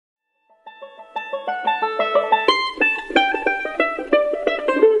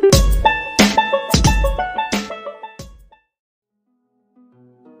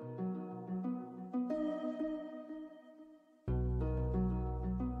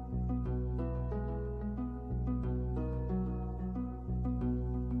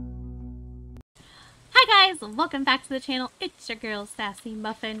guys, welcome back to the channel. It's your girl Sassy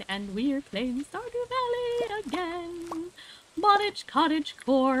Muffin and we're playing Stardew Valley again.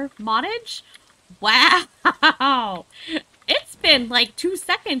 1.5-Cottagecore. Moddage? Wow! It's been like 2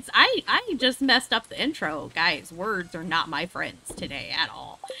 seconds. I just messed up the intro. Guys, words are not my friends today at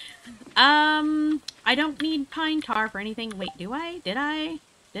all. I don't need pine tar for anything. Wait, do I? Did I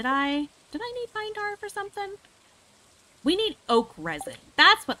need pine tar for something? We need oak resin.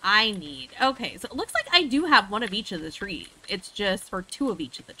 That's what I need. Okay, so it looks like I do have one of each of the trees. It's just, or 2 of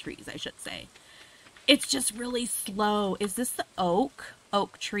each of the trees, I should say. It's just really slow. Is this the oak?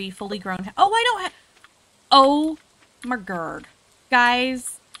 Oak tree, fully grown. Oh, I don't have... Oh, my god.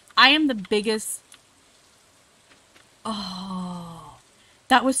 Guys, I am the biggest... Oh,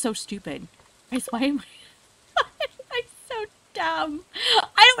 that was so stupid. Guys, why am I... I'm so dumb.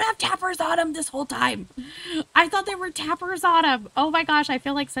 I don't have tappers on them this whole time. I thought there were tappers on them. Oh my gosh, I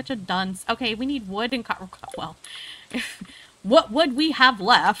feel like such a dunce. Okay, we need wood and copper. Well, what would we have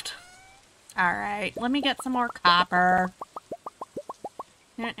left? Alright, let me get some more copper.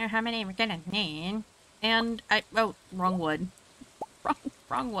 I don't know how many we're gonna need. And oh, wrong wood.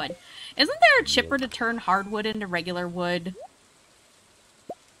 Wrong wood. Isn't there a chipper to turn hardwood into regular wood?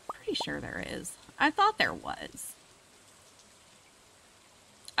 Pretty sure there is. I thought there was.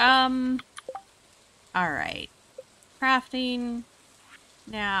 Alright. Crafting.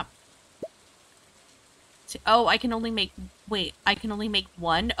 Nap. Oh, I can only make... Wait, I can only make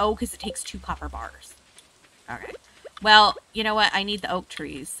 1? Oh, because it takes 2 copper bars. Alright. Well, you know what? I need the oak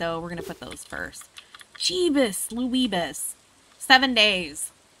trees, so we're gonna put those first. Jeebus Louibus. 7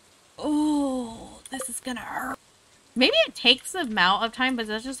 days. Oh, this is gonna hurt. Maybe it takes the amount of time, but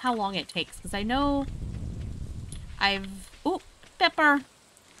that's just how long it takes. Because I know I've... Oh, pepper.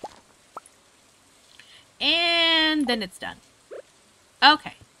 And then it's done.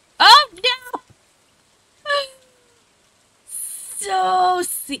 Okay. Oh, no! So,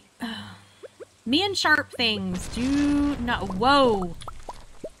 see... Me and sharp things do not... Whoa.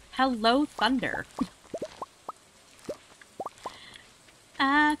 Hello, thunder.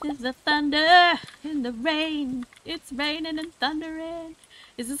 I feel the thunder in the rain. It's raining and thundering.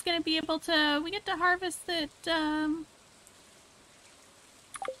 Is this gonna be able to... We get to harvest it,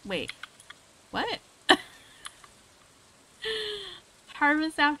 Wait. What?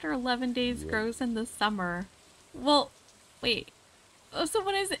 Harvest after 11 days grows in the summer. Well, wait. Oh, so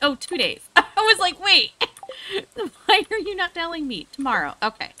when is it? Oh, 2 days. I was like, wait. Why are you not telling me? Tomorrow.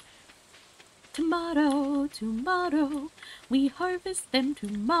 Okay. Tomato, tomato. We harvest them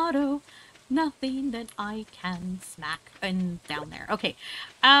tomorrow. Nothing that I can smack. And down there. Okay.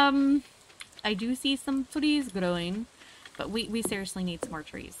 I do see some trees growing. But we seriously need some more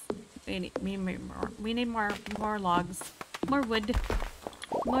trees. We need more logs. More wood.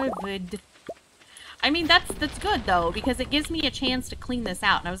 More wood. I mean, that's good, though, because it gives me a chance to clean this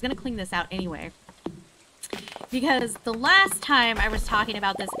out. And I was going to clean this out anyway. Because the last time I was talking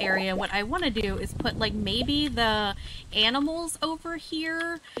about this area, what I want to do is put, like, maybe the animals over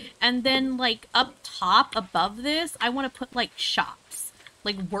here. And then, like, up top, above this, I want to put, like, shops.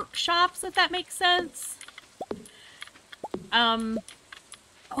 Like, workshops, if that makes sense.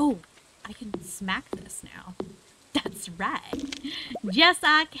 Oh, I can smack this now. That's right. Yes,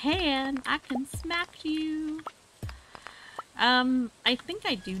 I can. I can smack you. I think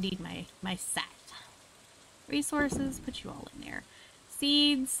I do need my set. Resources, put you all in there.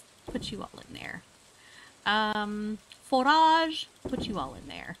 Seeds, put you all in there. Forage, put you all in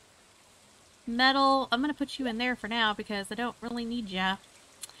there. Metal, I'm gonna put you in there for now because I don't really need ya.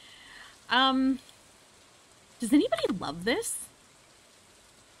 Does anybody love this?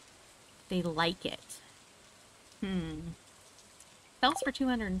 They like it. Sells for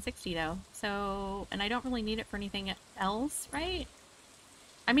 260 though, so, and I don't really need it for anything else, right?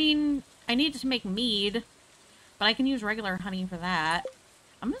 I mean, I need it to make mead, but I can use regular honey for that.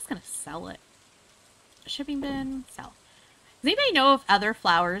 I'm just gonna sell it. Shipping bin, sell. Does anybody know if other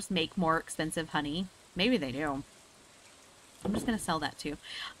flowers make more expensive honey? Maybe they do. I'm just gonna sell that too.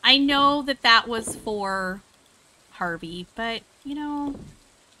 I know that that was for Harvey, but, you know,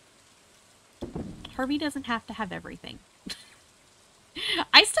 Harvey doesn't have to have everything.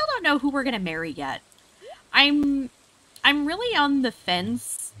 I still don't know who we're gonna marry yet. I'm really on the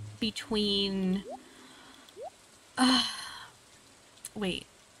fence between... wait.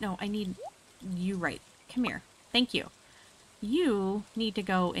 No, I need you right. Come here. Thank you. You need to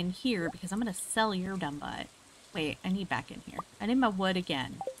go in here because I'm gonna sell your dumb butt. Wait, I need back in here. I need my wood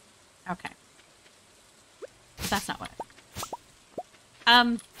again. Okay. That's not what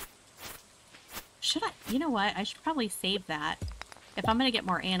I... Should I... You know what? I should probably save that. If I'm gonna get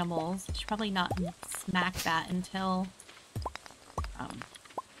more animals, I should probably not smack that until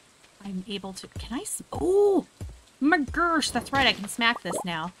I'm able to. Can I? Oh, my gosh, that's right. I can smack this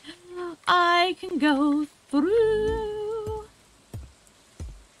now. I can go through.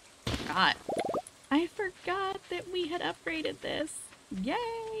 God, I forgot that we had upgraded this.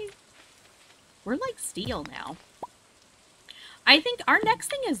 Yay! We're like steel now. I think our next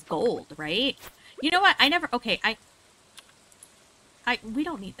thing is gold, right? You know what? I never. Okay, we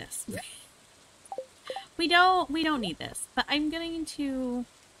don't need this. We don't need this. But I'm going to.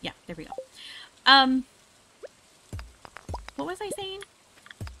 Yeah, there we go. What was I saying?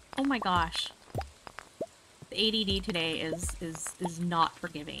 Oh my gosh. The ADD today is not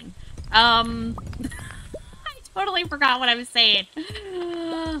forgiving. I totally forgot what I was saying.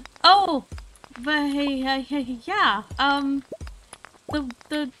 Oh, but yeah.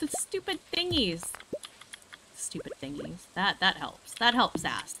 The stupid thingies. Stupid thingies. That helps. That helps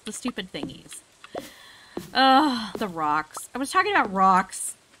ass. The stupid thingies. The rocks. I was talking about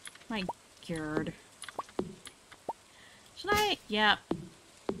rocks. My god. Should I? Yeah.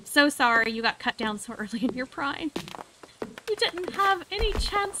 So sorry you got cut down so early in your prime. You didn't have any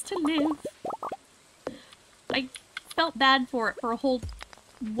chance to live. I felt bad for it for a whole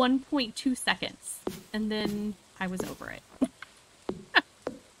 1.2 seconds. And then I was over it.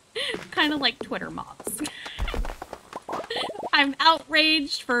 Kind of like Twitter mobs. I'm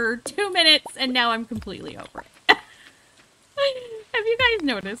outraged for 2 minutes and now I'm completely over it. Have you guys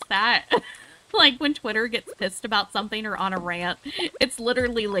noticed that? Like when Twitter gets pissed about something or on a rant, it's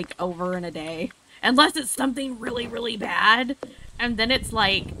literally like over in a day. Unless it's something really, really bad. And then it's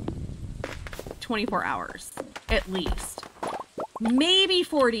like 24 hours at least. Maybe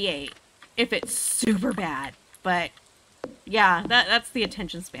 48 if it's super bad. But yeah, that's the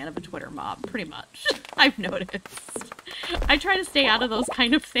attention span of a Twitter mob, pretty much. I've noticed. I try to stay out of those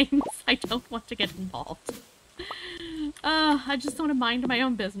kind of things. I don't want to get involved. I just want to mind my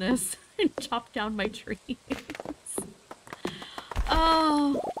own business and chop down my trees.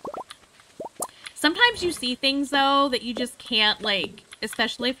 Oh. Sometimes you see things, though, that you just can't, like,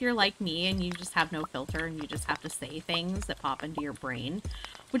 especially if you're like me and you just have no filter and you just have to say things that pop into your brain,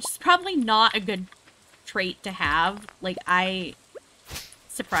 which is probably not a good trait to have. Like,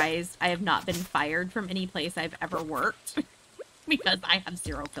 surprised I have not been fired from any place I've ever worked because I have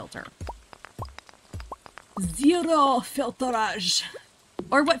zero filter. Zero filterage.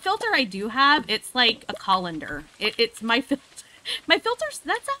 Or what filter I do have, it's like a colander. It's my filter. My filters,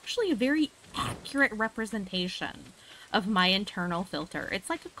 that's actually a very accurate representation of my internal filter. It's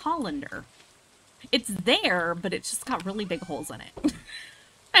like a colander. It's there, but it's just got really big holes in it.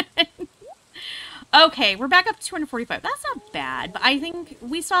 Okay, we're back up to 245. That's not bad, but I think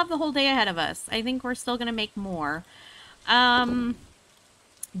we still have the whole day ahead of us. I think we're still gonna make more. But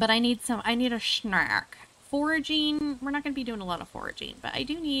I need a snack. Foraging, we're not gonna be doing a lot of foraging, but I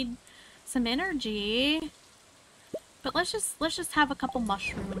do need some energy. But let's just have a couple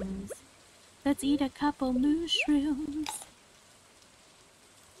mushrooms. Let's eat a couple mushrooms.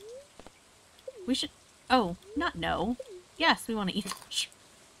 We should, oh, not no. Yes, we want to eat the mushroom.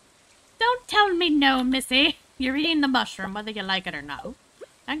 Don't tell me no, missy. You're eating the mushroom, whether you like it or not.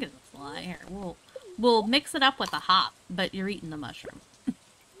 I can fly here. We'll mix it up with a hop, but you're eating the mushroom.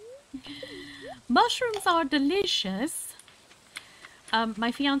 Mushrooms are delicious.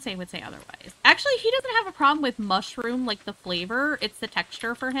 My fiance would say otherwise. Actually, he doesn't have a problem with mushroom, like the flavor. It's the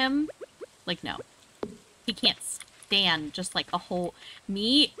texture for him. Like, no. He can't stand just like a whole...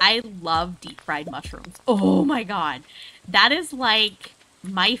 Me, I love deep fried mushrooms. Oh my god. That is like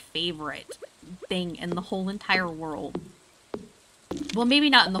my favorite thing in the whole entire world. Well,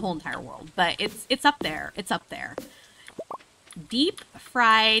 maybe not in the whole entire world, but it's up there. It's up there. Deep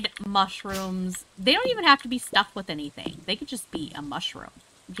fried mushrooms. They don't even have to be stuffed with anything. They could just be a mushroom.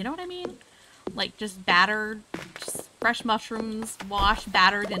 You know what I mean? Like just battered, just fresh mushrooms, washed,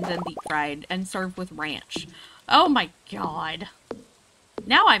 battered, and then deep fried and served with ranch. Oh my god.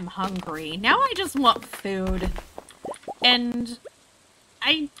 Now I'm hungry. Now I just want food. And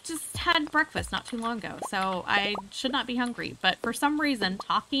I just had breakfast not too long ago, so I should not be hungry. But for some reason,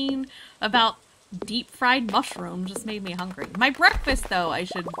 talking about deep fried mushroom just made me hungry. My breakfast, though,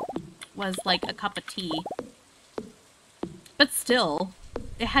 was like a cup of tea. But still,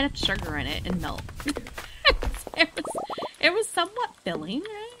 it had sugar in it and milk. it was somewhat filling,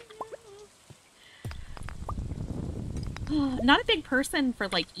 right? Not a big person for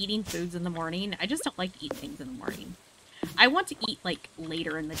like eating foods in the morning. I just don't like to eat things in the morning. I want to eat like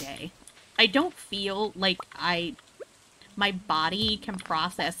later in the day. I don't feel like my body can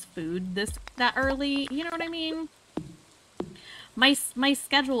process food that early. You know what I mean? My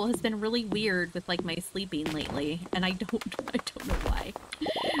schedule has been really weird with like my sleeping lately, and I don't know why.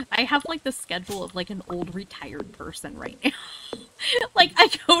 I have like the schedule of like an old retired person right now. Like I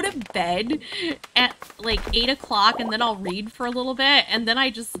go to bed at like 8 o'clock and then I'll read for a little bit and then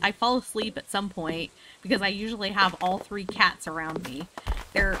I fall asleep at some point because I usually have all 3 cats around me.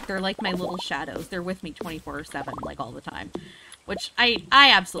 They're like my little shadows. They're with me 24/7 like all the time. Which I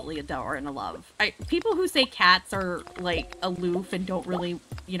absolutely adore and love. People who say cats are like aloof and don't really,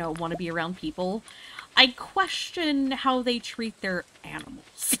 you know, want to be around people, I question how they treat their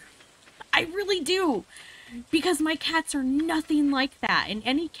animals. I really do. Because my cats are nothing like that. And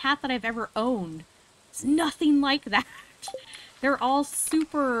any cat that I've ever owned is nothing like that. They're all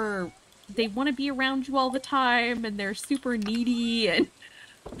super... They want to be around you all the time, and they're super needy, and...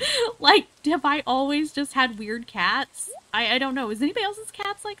 Like, have I always just had weird cats? I don't know. Is anybody else's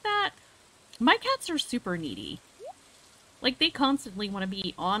cats like that? My cats are super needy. Like, they constantly want to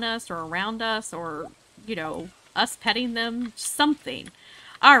be on us or around us or, you know, us petting them. Something.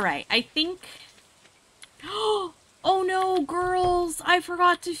 Alright, I think... Oh no, girls! I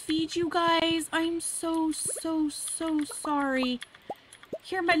forgot to feed you guys! I'm so sorry.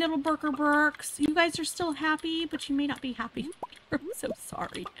 Here, my little Burker Burks. You guys are still happy, but you may not be happy. I'm so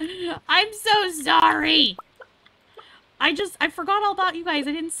sorry. I'm so sorry! I forgot all about you guys.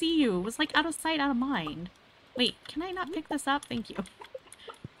 I didn't see you. It was like out of sight, out of mind. Wait, can I not pick this up? Thank you.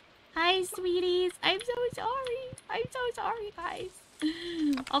 Hi, sweeties. I'm so sorry. I'm so sorry, guys.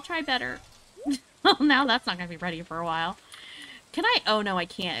 I'll try better. Well, now that's not going to be ready for a while. Can I? Oh, no, I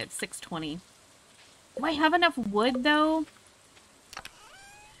can't. It's 6:20. Do I have enough wood, though? Do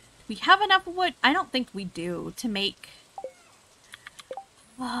we have enough wood? I don't think we do to make...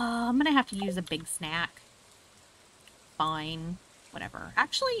 I'm going to have to use a big snack. Fine. Whatever.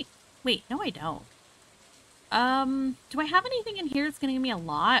 Actually, wait. No, I don't. Do I have anything in here that's going to give me a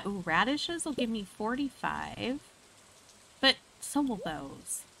lot? Ooh, radishes will give me 45. But so will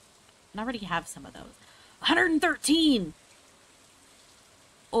those. I already have some of those. 113!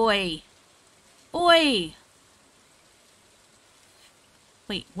 Oi. Oi!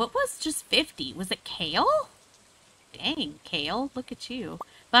 Wait, what was just 50? Was it kale? Dang, kale. Look at you.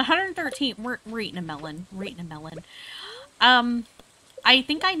 But 113, we're eating a melon. We're eating a melon. I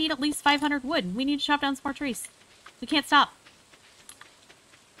think I need at least 500 wood. We need to chop down some more trees. We can't stop.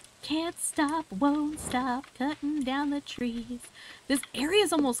 Can't stop, won't stop, cutting down the trees. This area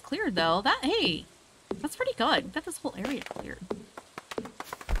is almost cleared, though. Hey, that's pretty good. Got this whole area cleared.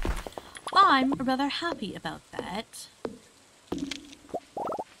 I'm rather happy about that.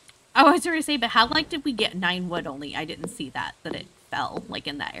 I was going to say, but how, like, did we get 9 wood only? I didn't see that it fell, like,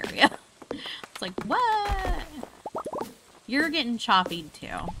 in that area. It's like, what? You're getting choppied,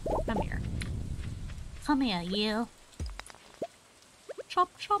 too. Come here. Come here, you.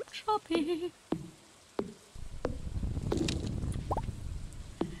 Chop, chop, choppy.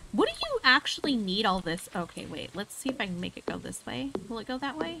 What do you actually need all this? Okay, wait. Let's see if I can make it go this way. Will it go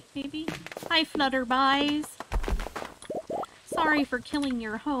that way? Maybe? Hi, Flutterby's. Sorry for killing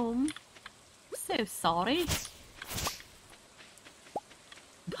your home. So sorry.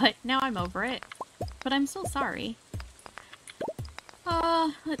 But now I'm over it. But I'm still sorry.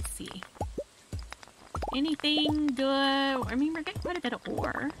 Let's see. Anything good? I mean, we're getting quite a bit of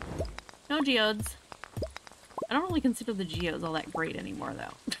ore. No geodes. I don't really consider the geodes all that great anymore,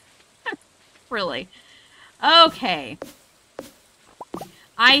 though. Really. Okay.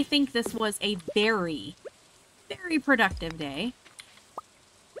 I think this was a very, very productive day.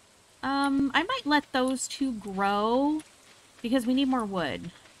 I might let those 2 grow because we need more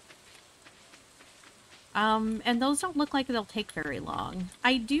wood. And those don't look like they'll take very long.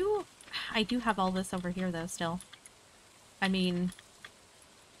 I do have all this over here, though, still. I mean...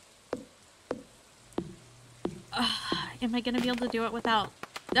 am I gonna be able to do it without...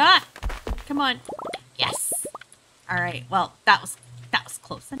 Ah! Come on. Yes! Alright, well, that was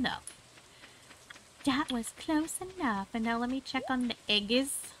close enough. That was close enough. And now let me check on the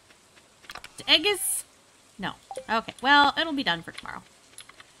eggs. The eggs? No. Okay, well, it'll be done for tomorrow.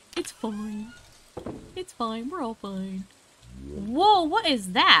 It's fine. It's fine. We're all fine. Whoa, what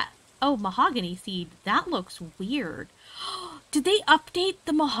is that? Oh, mahogany seed. That looks weird. Did they update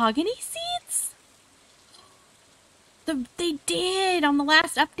the mahogany seeds? They did on the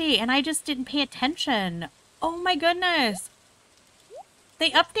last update, and I just didn't pay attention. Oh my goodness.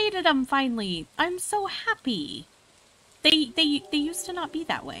 They updated them finally. I'm so happy. They used to not be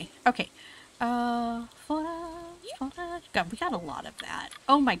that way. Okay. God, we got a lot of that.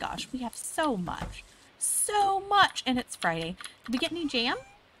 Oh my gosh, we have so much. So much! And it's Friday. Did we get any jam?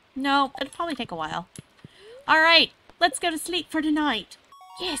 No, it'll probably take a while. Alright. Let's go to sleep for tonight.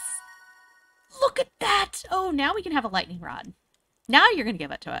 Yes. Look at that. Oh, now we can have a lightning rod. Now you're going to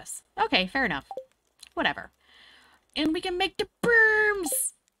give it to us. Okay, fair enough. Whatever. And we can make the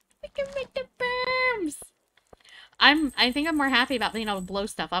brooms. We can make the brooms. I think I'm more happy about being able to blow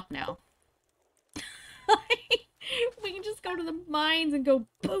stuff up now. We can just go to the mines and go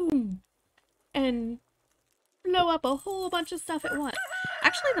boom. And blow up a whole bunch of stuff at once.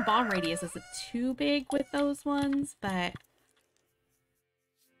 Actually, the bomb radius isn't too big with those ones, but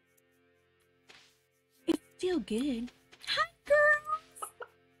it's still good. Hi, girls!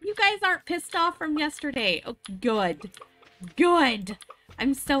 You guys aren't pissed off from yesterday. Oh, good. Good.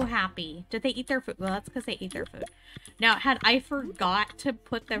 I'm so happy. Did they eat their food? Well, that's because they ate their food. Now, had I forgot to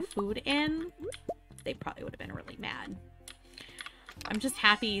put their food in, they probably would have been really mad. I'm just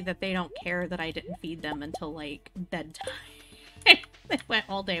happy that they don't care that I didn't feed them until, like, bedtime. They went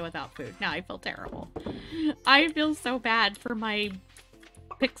all day without food. Now I feel terrible. I feel so bad for my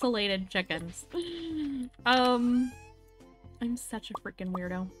pixelated chickens. I'm such a freaking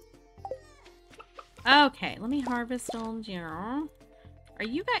weirdo. Okay, let me harvest all here. Are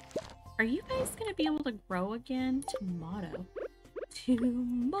you guys gonna be able to grow again? Tomato.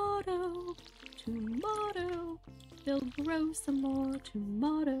 Tomato. Tomato. They'll grow some more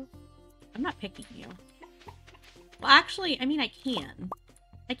tomato. I'm not picking you. Well, actually, I mean, I can.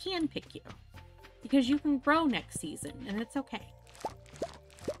 I can pick you. Because you can grow next season, and it's okay.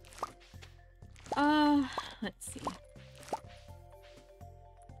 Let's see.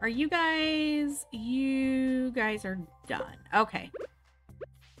 Are you guys... You guys are done. Okay.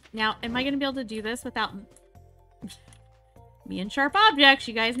 Now, am I going to be able to do this without... me and sharp objects?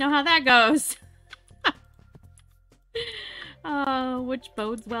 You guys know how that goes. Which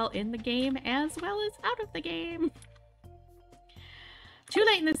bodes well in the game as well as out of the game. Too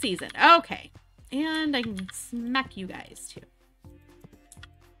late in the season. Okay. And I can smack you guys too.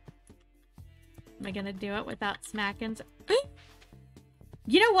 Am I gonna do it without smacking?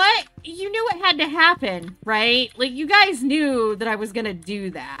 You know what? You knew it had to happen, right? Like, you guys knew that I was gonna do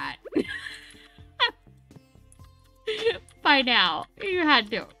that. By now. You had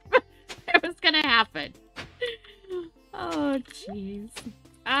to. It was gonna happen. Oh, jeez.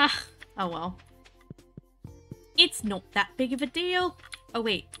 Ah, oh well. It's not that big of a deal. Oh,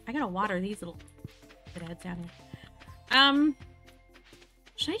 wait. I gotta water these little heads down here.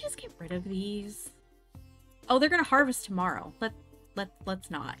 Should I just get rid of these? Oh, they're gonna harvest tomorrow. Let's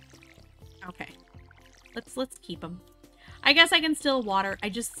not. Okay. Let's keep them. I guess I can still water.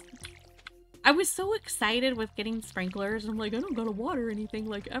 I was so excited with getting sprinklers. I'm like, I don't gotta water anything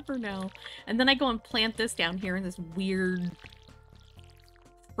like ever now. And then I go and plant this down here in this weird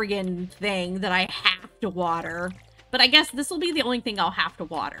friggin' thing that I have to water. But I guess this will be the only thing I'll have to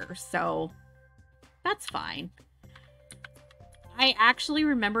water, so that's fine. I actually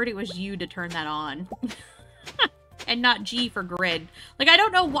remembered it was you to turn that on. And not G for grid. Like, I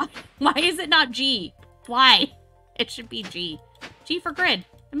don't know why. Why is it not G? Why? It should be G. G for grid.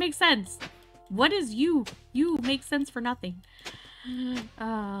 It makes sense. What is you? You make sense for nothing.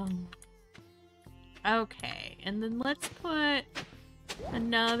 Okay, and then let's put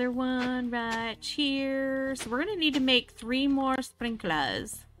another one right here. So we're gonna need to make 3 more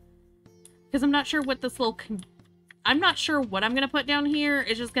sprinklers. Because I'm not sure what this little... I'm not sure what I'm gonna put down here.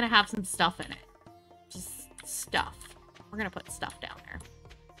 It's just gonna have some stuff in it. Just stuff. We're gonna put stuff down there.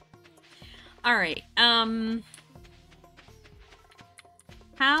 Alright,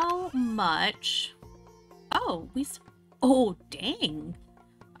 how much... Oh, oh, dang.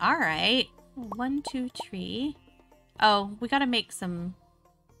 Alright. 1, 2, 3. Oh, we gotta make some...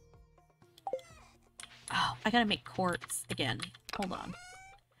 Oh, I gotta make quartz again. Hold on.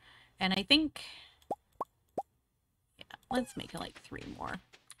 And I think... Yeah, let's make it like 3 more.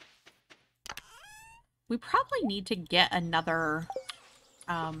 We probably need to get another...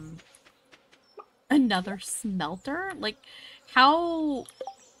 another smelter? Like, how...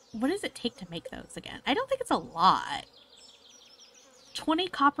 What does it take to make those again? I don't think it's a lot. 20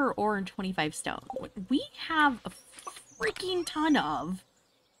 copper ore and 25 stone. We have a freaking ton of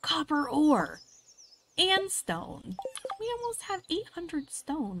copper ore and stone. We almost have 800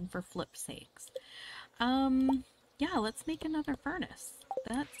 stone for flip's sakes. Yeah, let's make another furnace.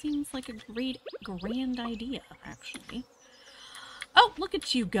 That seems like a great, grand idea, actually. Oh, look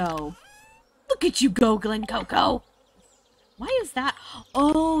at you go. Look at you go, Glen Coco. Why is that?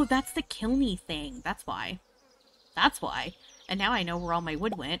 Oh, that's the kill me thing. That's why. That's why. And now I know where all my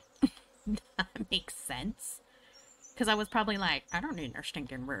wood went. That makes sense. Because I was probably like, I don't need no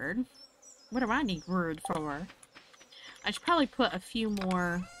stinking wood. What do I need wood for? I should probably put a few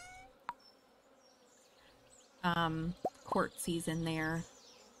more... quartzies in there.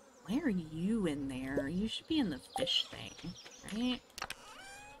 Why are you in there? You should be in the fish thing, right?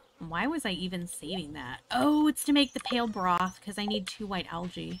 Why was I even saving that? Oh, it's to make the pale broth, because I need 2 white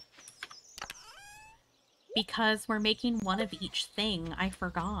algae. Because we're making one of each thing. I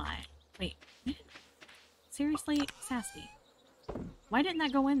forgot. Wait. Seriously? Sassy. Why didn't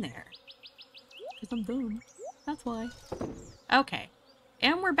that go in there? Because I'm dumb. That's why. Okay.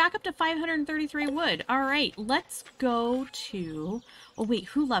 And we're back up to 533 wood. Alright, let's go to... Oh, wait,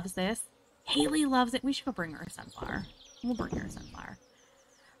 who loves this? Haley loves it. We should go bring her a sunflower. We'll bring her a sunflower.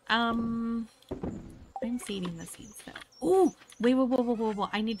 I'm saving the seeds, though. Ooh! Wait, whoa.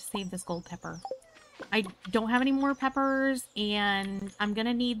 I need to save this gold pepper. I don't have any more peppers, and I'm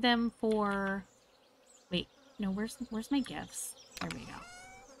gonna need them for... Wait, no, where's my gifts? There we go.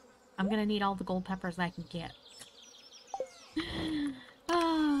 I'm gonna need all the gold peppers I can get.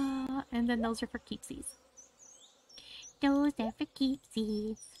 And then those are for keepsies. Those are for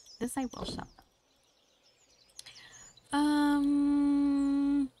keepsies. This I will sell.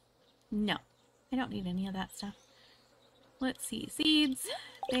 No. I don't need any of that stuff. Let's see. Seeds.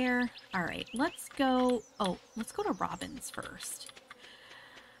 There. Alright, let's go... Oh, let's go to Robin's first.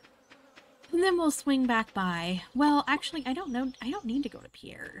 And then we'll swing back by... Well, actually, I don't know. I don't need to go to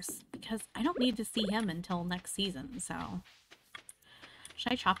Pierre's, because I don't need to see him until next season, so...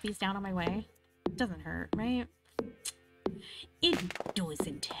 Should I chop these down on my way? It doesn't hurt, right? It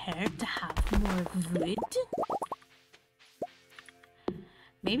doesn't hurt to have more wood.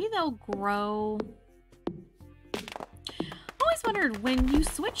 Maybe they'll grow... I always wondered, when you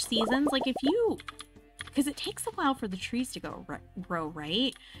switch seasons, like if you... Because it takes a while for the trees to grow,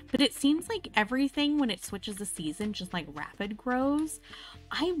 right? But it seems like everything, when it switches a season, just like rapid grows.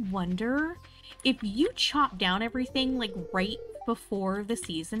 I wonder if you chop down everything like right before the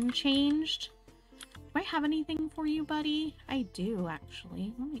season changed. Do I have anything for you, buddy? I do,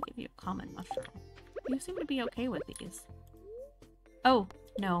 actually. Let me give you a common mushroom. You seem to be okay with these. Oh,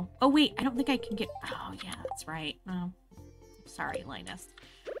 no. Oh, wait, I don't think I can get... Oh, yeah, that's right. Oh, sorry, Linus.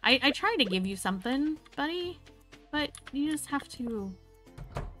 I tried to give you something, buddy, but you just have to...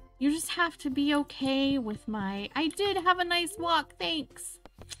 You just have to be okay with my... I did have a nice walk, thanks!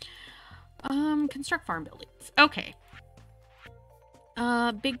 Construct farm buildings. Okay.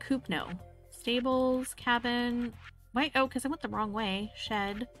 Big coop, no. Stables, cabin... Wait, oh, because I went the wrong way.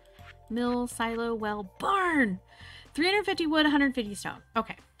 Shed, mill, silo, well, barn! 350 wood, 150 stone.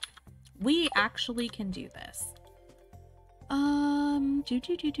 Okay. We actually can do this.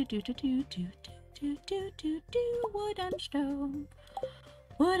 Wood and stone.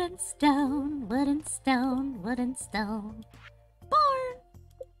 Wood and stone, wood and stone, wood and stone. Barn!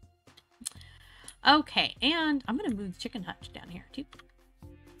 Okay, and I'm gonna move the chicken hutch down here, too.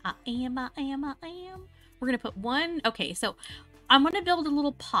 I am. We're gonna put one... Okay, so I'm gonna build a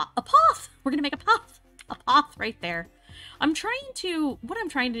little pot. A poth! We're gonna make a poth! A poth right there. What I'm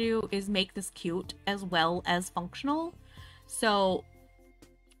trying to do is make this cute as well as functional. So,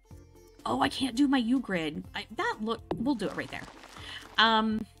 oh, I can't do my U-grid. We'll do it right there.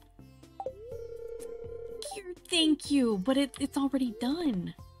 Here, thank you, but it's already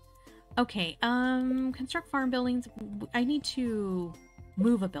done. Okay, construct farm buildings. I need to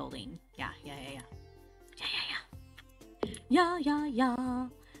move a building. Yeah.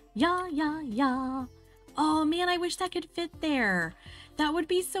 Oh man, I wish that could fit there. That would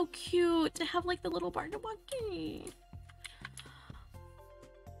be so cute to have like the little barn to walk in.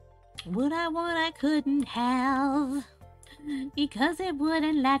 What I want I couldn't have because it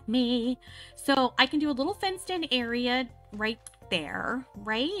wouldn't let me. So I can do a little fenced in area right there,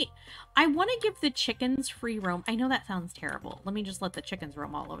 right? I want to give the chickens free roam. I know that sounds terrible. Let me just let the chickens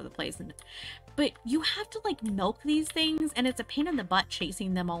roam all over the place. But you have to like milk these things and it's a pain in the butt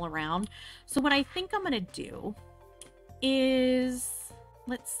chasing them all around. So what I think I'm going to do is,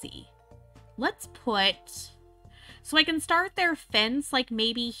 let's see. Let's put... So I can start their fence like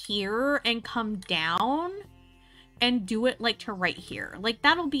maybe here and come down and do it like to right here. Like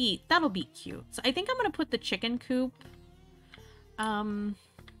that'll be cute. So I think I'm going to put the chicken coop.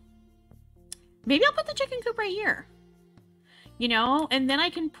 Maybe I'll put the chicken coop right here. You know, and then I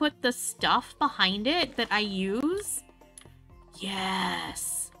can put the stuff behind it that I use.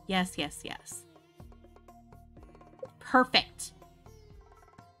 Yes. Perfect.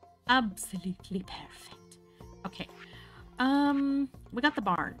 Absolutely perfect. Okay. We got the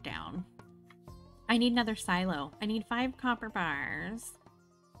barn down. I need another silo. I need 5 copper bars.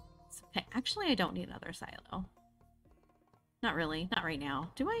 Okay, actually, I don't need another silo. Not really. Not right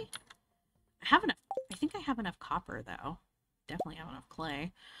now. Do I? I have enough. I think I have enough copper, though. Definitely have enough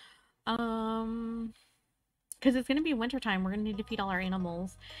clay. because it's going to be wintertime. We're going to need to feed all our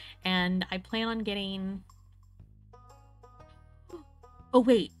animals. And I plan on getting... Oh,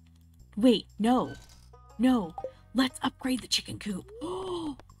 wait. Wait, no. No. Let's upgrade the chicken coop.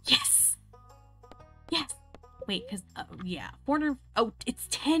 Oh, yes. Yes. Wait, because, yeah. 400... Oh, it's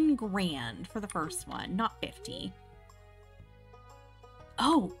 10 grand for the first one, not 50.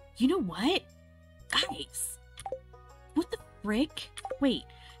 Oh, you know what? Guys. What the frick? Wait,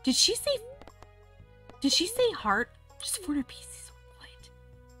 did she say heart? Just 400 pieces of wood.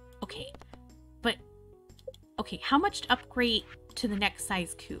 Okay, but, okay, how much to upgrade to the next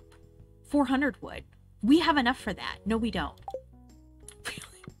size coop? 400 wood. We have enough for that. No, we don't.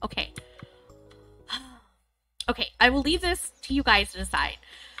 Really? Okay. Okay, I will leave this to you guys to decide.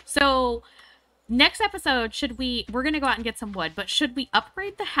 So, next episode, we're going to go out and get some wood, but should we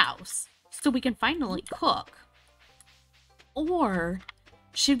upgrade the house so we can finally cook? Or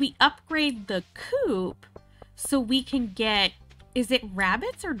should we upgrade the coop so we can get, is it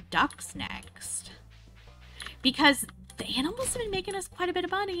rabbits or ducks next? Because the animals have been making us quite a bit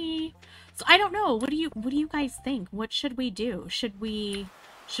of money. So I don't know. What do you guys think? What should we do? Should we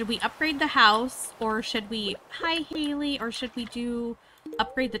upgrade the house, or should we, hi Haley, or should we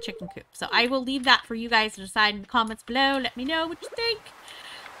upgrade the chicken coop? So I will leave that for you guys to decide in the comments below. Let me know what you think.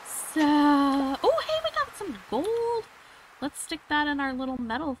 So, oh hey, we got some gold. Let's stick that in our little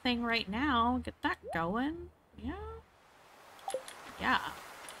metal thing right now. Get that going. Yeah. Yeah.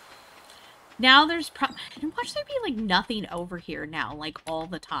 Now there's and watch there be like nothing over here now, like all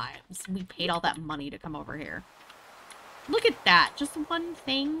the times. We paid all that money to come over here. Look at that. Just one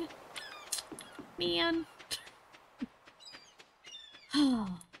thing. Man. The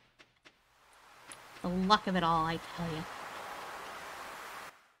luck of it all, I tell you.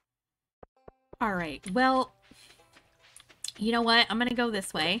 Alright, well, you know what? I'm gonna go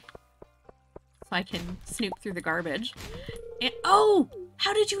this way so I can snoop through the garbage. And, oh!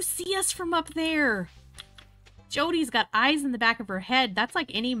 How did you see us from up there? Jody's got eyes in the back of her head. That's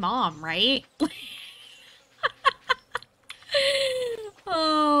like any mom, right?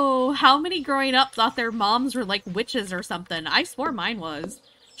 Oh, how many growing up thought their moms were like witches or something? I swore mine was.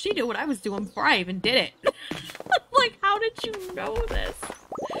 She knew what I was doing before I even did it. Like, how did you know this?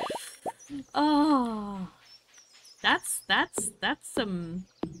 Oh, that's some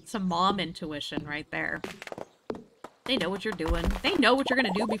mom intuition right there. They know what you're doing. They know what you're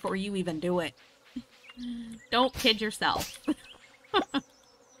gonna do before you even do it. Don't kid yourself.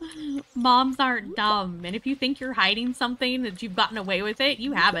 Moms aren't dumb, and if you think you're hiding something, that you've gotten away with it,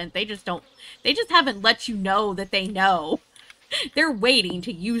 you haven't. They just haven't let you know that they know. They're waiting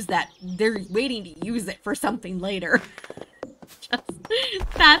to use that. They're waiting to use it for something later.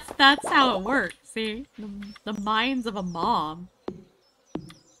 That's how it works. See? The minds of a mom.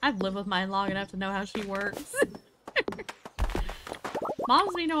 I've lived with mine long enough to know how she works.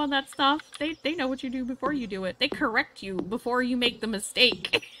 Moms be knowing that stuff. They know what you do before you do it. They correct you before you make the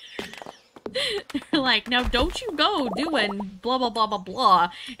mistake. They're like, now don't you go doing blah blah blah blah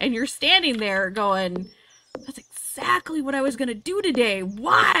blah, and you're standing there going, that's exactly what I was gonna do today.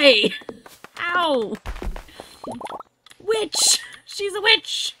 Why? Ow! Witch! She's a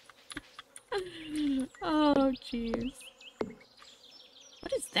witch! Oh, jeez.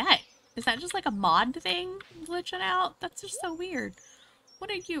 What is that? Is that just like a mod thing glitching out? That's just so weird. What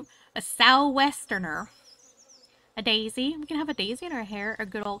are you? A southwesterner. A daisy. We can have a daisy in our hair. A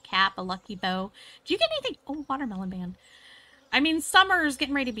good old cap. A lucky bow. Do you get anything? Oh, watermelon band. I mean, summer's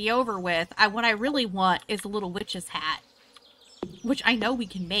getting ready to be over with. What I really want is a little witch's hat. Which I know we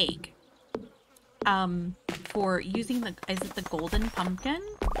can make. For using the... Is it the golden pumpkin?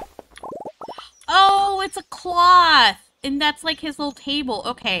 Oh, it's a cloth! And that's like his little table.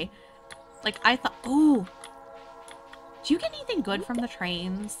 Okay. Like, I thought... Oh! Do you get anything good from the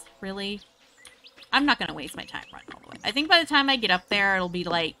trains? Really? I'm not gonna waste my time running all the way. I think by the time I get up there, it'll be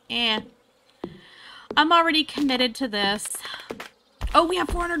like, eh. I'm already committed to this. Oh, we have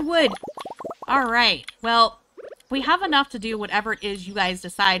 400 wood! Alright. Well, we have enough to do whatever it is you guys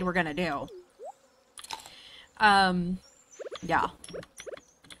decide we're gonna do. Yeah.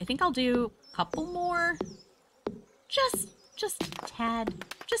 I think I'll do a couple more. Just a tad.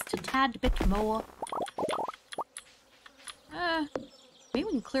 Just a tad bit more. Maybe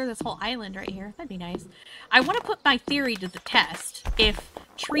we can clear this whole island right here. That'd be nice. I want to put my theory to the test. If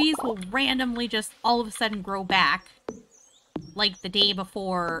trees will randomly just all of a sudden grow back, like the day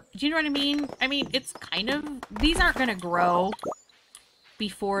before. Do you know what I mean? I mean, it's kind of... These aren't going to grow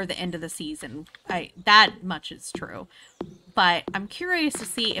before the end of the season. That much is true. But I'm curious to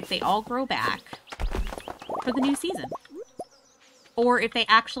see if they all grow back for the new season. Or if they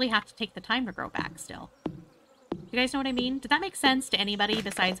actually have to take the time to grow back still. You guys know what I mean? Did that make sense to anybody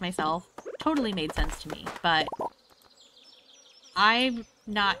besides myself? Totally made sense to me, but I'm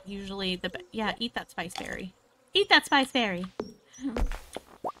not usually the yeah, eat that spice berry. Eat that spice berry.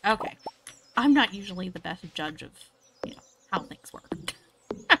 Okay. I'm not usually the best judge of, you know, how things work.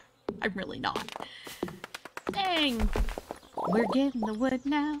 I'm really not. Dang. We're getting the wood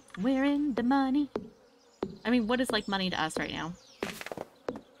now. We're in the money. I mean, wood is like money to us right now.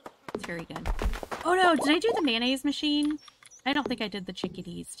 It's very good. Oh no, did I do the mayonnaise machine? I don't think I did the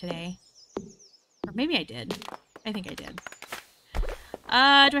chickadees today. Or maybe I did. I think I did.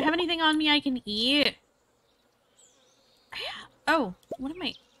 Do I have anything on me I can eat? Oh, what am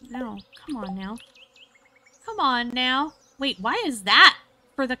I? No, come on now. Come on now. Wait, why is that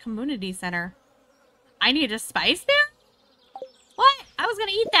for the community center? I need a spice there? What? I was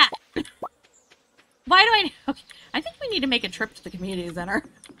gonna eat that. Why do I... Okay, I think we need to make a trip to the community center.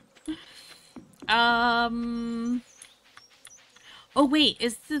 Oh, wait.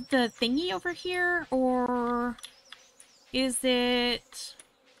 Is the thingy over here? Or is it...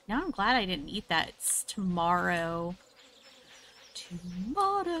 Now I'm glad I didn't eat that. It's tomorrow.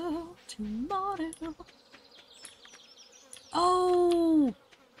 Tomato. Oh!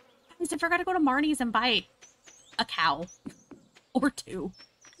 I forgot to go to Marnie's and buy a cow. Or two.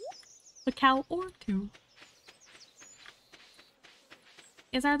 A cow or two.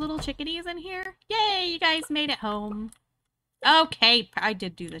 Is our little chickadees in here? Yay, you guys made it home. Okay, I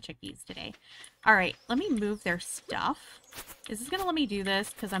did do the chickies today. Alright, let me move their stuff. Is this gonna let me do this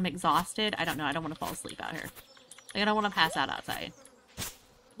because I'm exhausted? I don't know, I don't want to fall asleep out here. Like, I don't want to pass out outside.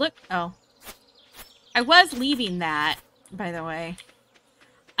 Look, oh. I was leaving that, by the way.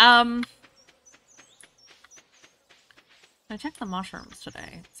 I checked the mushrooms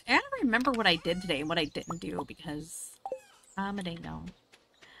today. I gotta remember what I did today and what I didn't do because I'm a ding-dong.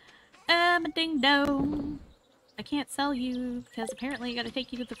 I'm a ding-dong. I can't sell you because apparently I gotta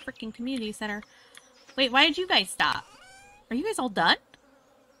take you to the freaking community center. Wait, why did you guys stop? Are you guys all done?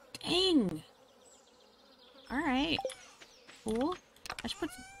 Dang. Alright. Cool. I should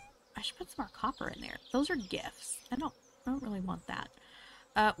put some more copper in there. Those are gifts. I don't really want that.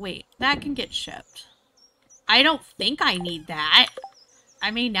 Wait. That can get shipped. I don't think I need that.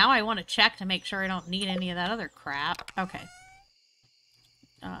 I mean, now I want to check to make sure I don't need any of that other crap. Okay.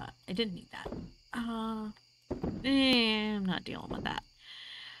 I didn't need that. I'm not dealing with that.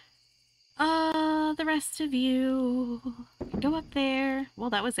 The rest of you go up there. Well,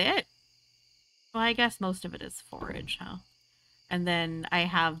 that was it. Well, I guess most of it is forage, huh? And then I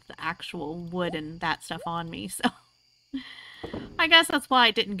have the actual wood and that stuff on me, so... I guess that's why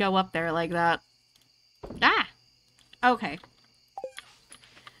I didn't go up there like that. Ah! Okay.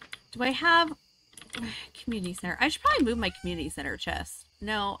 Do I have... Community center. I should probably move my community center chest.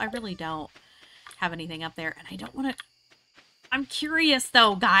 No, I really don't have anything up there, and I don't want to... I'm curious,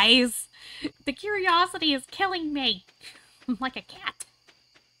 though, guys. The curiosity is killing me. I'm like a cat.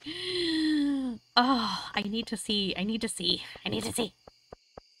 Oh, I need to see. I need to see. I need to see.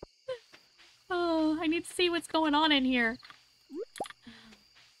 Oh, I need to see what's going on in here.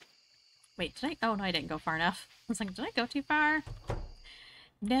 Wait, did I? Oh, no, I didn't go far enough. I was like, did I go too far?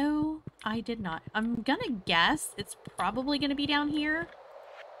 No, I did not. I'm gonna guess it's probably gonna be down here.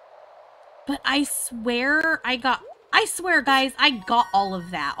 But I swear I swear, guys, I got all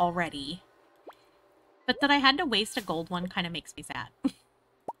of that already. But that I had to waste a gold one kind of makes me sad.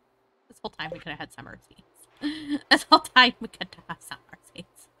 This whole time we could have had summer seeds. This whole time we could have summer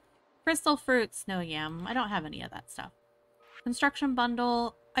seeds. Crystal fruit, snow yam. I don't have any of that stuff. Construction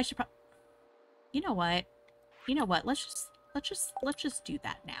bundle. I should probably... You know what? You know what? Let's just do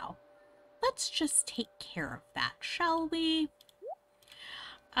that now. Let's just take care of that, shall we?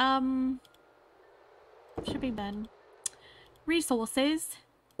 Should be done. Resources.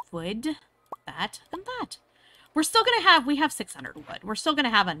 Wood. That and that. We're still gonna have... We have 600 wood. We're still gonna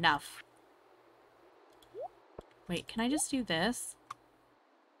have enough. Wait, can I just do this?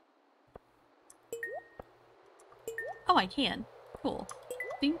 Oh, I can. Cool.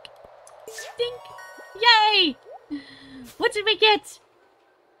 Think. Think. Yay! What did we get?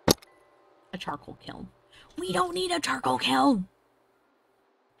 A charcoal kiln. We don't need a charcoal kiln.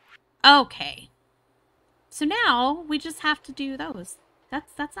 Okay. So now we just have to do those.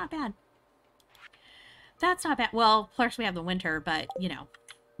 That's not bad. That's not bad. Well, plus we have the winter, but you know.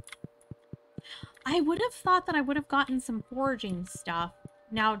 I would have thought that I would have gotten some foraging stuff.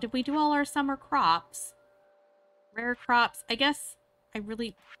 Now, did we do all our summer crops? Rare crops. I guess I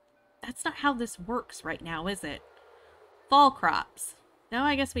really... That's not how this works right now, is it? Fall crops. No,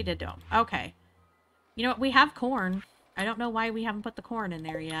 I guess we did do them. Okay. You know what? We have corn. I don't know why we haven't put the corn in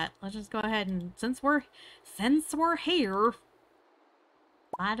there yet. Let's just go ahead and, since we're here,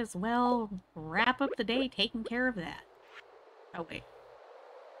 might as well wrap up the day taking care of that. Oh, wait.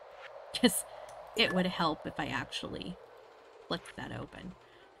 Because it would help if I actually flicked that open.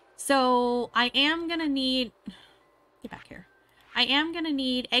 So, I am gonna need... Get back here. I am gonna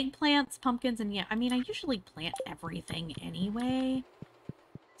need eggplants, pumpkins, and yeah, I mean, I usually plant everything anyway.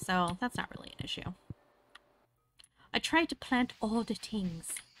 So, that's not really an issue. I tried to plant all the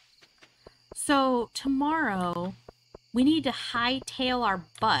things. So, tomorrow, we need to hightail our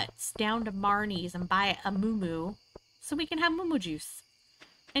butts down to Marnie's and buy a moo so we can have moo juice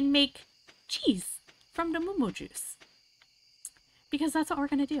and make cheese from the moo juice. Because that's what we're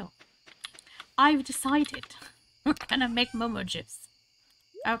going to do. I've decided we're going to make moo juice.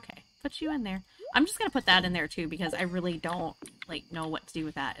 Okay, put you in there. I'm just going to put that in there too because I really don't know what to do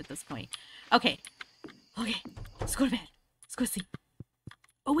with that at this point. Okay. Okay, let's go to bed. Let's go sleep.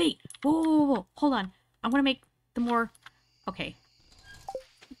 Oh, wait. Whoa. Hold on. I want to make the more... Okay.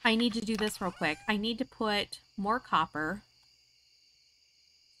 I need to do this real quick. I need to put more copper.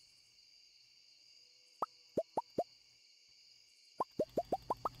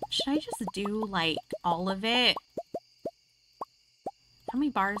 Should I just do, all of it? How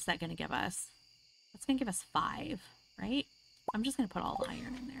many bars is that going to give us? That's going to give us 5, right? I'm just going to put all the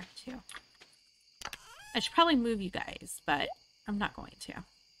iron in there, too. I should probably move you guys, but I'm not going to.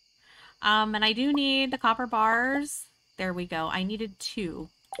 And I do need the copper bars. There we go. I needed 2,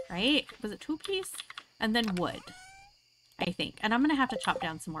 right? Was it 2 apiece? And then wood, I think. And I'm going to have to chop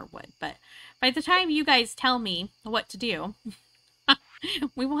down some more wood. But by the time you guys tell me what to do,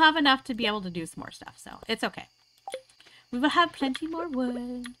 we will have enough to be able to do some more stuff. So it's okay. We will have plenty more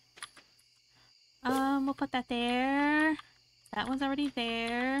wood. We'll put that there. That one's already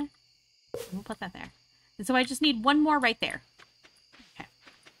there. We'll put that there. And so I just need one more right there. Okay.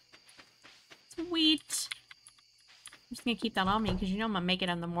 Sweet. I'm just going to keep that on me because you know I'm going to make it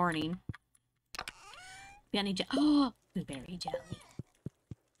in the morning. We got any oh, blueberry jelly.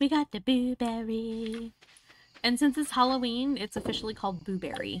 We got the blueberry. And since it's Halloween, it's officially called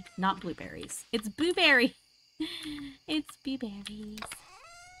blueberry, not blueberries. It's blueberry. It's blueberries.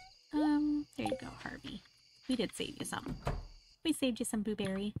 There you go, Harvey. We did save you some. We saved you some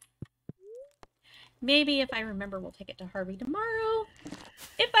blueberry. Maybe if I remember, we'll take it to Harvey tomorrow.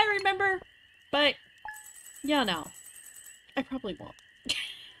 If I remember. But, yeah, no. I probably won't.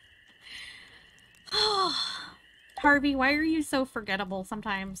 Harvey, why are you so forgettable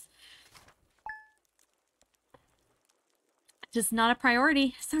sometimes? Just not a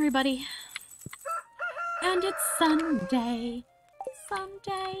priority. Sorry, buddy. And it's Sunday.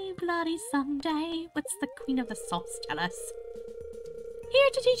 Sunday, bloody Sunday. What's the Queen of the Sauce tell us? Here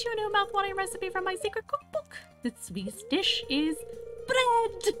to teach you a new mouth-watering recipe from my secret cookbook. This week's dish is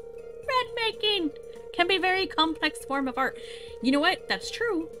bread. Bread making can be a very complex form of art. You know what? That's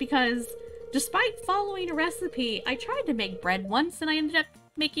true, because despite following a recipe, I tried to make bread once and I ended up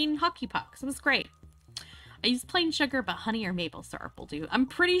making hockey pucks. It was great. I used plain sugar, but honey or maple syrup will do. I'm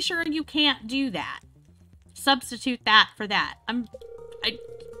pretty sure you can't do that. Substitute that for that. I'm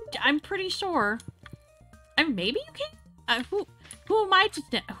pretty sure. Maybe you can. Who am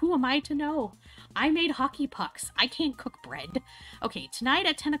I to know? I made hockey pucks. I can't cook bread. Okay, tonight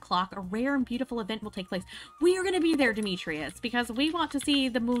at 10 o'clock, a rare and beautiful event will take place. We are going to be there, Demetrius, because we want to see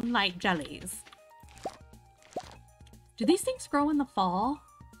the moonlight jellies. Do these things grow in the fall?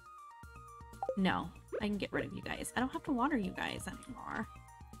 No. I can get rid of you guys. I don't have to water you guys anymore.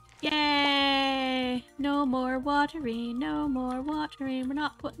 Yay! No more watering, no more watering. We're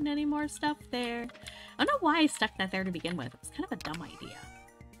not putting any more stuff there. I don't know why I stuck that there to begin with. It was kind of a dumb idea.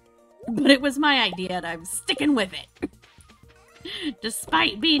 But it was my idea and I'm sticking with it.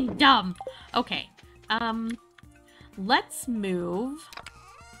 Despite being dumb. Okay. Let's move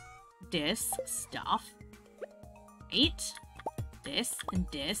this stuff. Right? This and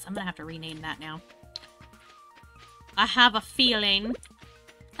this. I'm gonna have to rename that now. I have a feeling.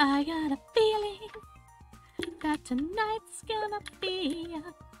 I got a feeling that tonight's gonna be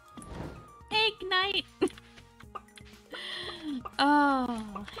a egg night.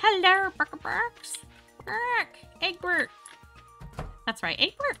 Oh, hello, Burks. Egbert. That's right,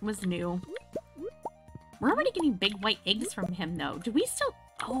 Egbert was new. We're already getting big white eggs from him, though. Do we still...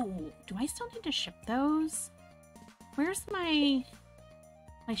 Oh, do I still need to ship those? Where's my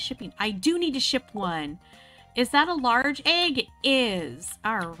shipping? I do need to ship one. Is that a large egg? It is.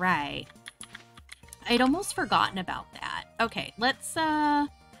 All right. I'd almost forgotten about that. Okay, let's,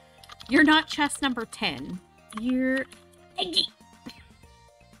 You're not chest number 10. You're... Eggy.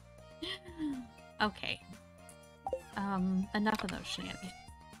 Okay. enough of those shenanigans.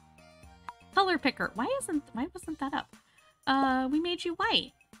 Color picker. Why wasn't that up? We made you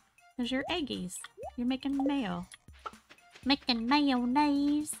white. There's your eggies. You're making mayo. Making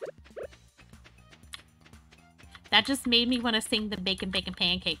mayonnaise. That just made me want to sing the Bacon Bacon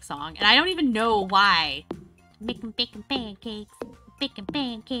Pancake song. And I don't even know why. Making bacon pancakes. Bacon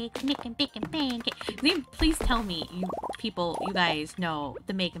pancakes. Making bacon pancakes. Please tell me, you people, you guys know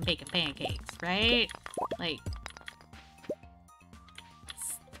the Making Bacon Pancakes, right? Like,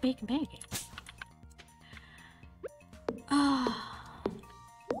 it's the bacon pancakes.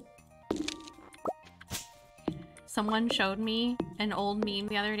 Someone showed me an old meme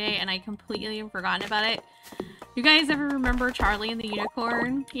the other day and I completely forgotten about it. You guys ever remember Charlie and the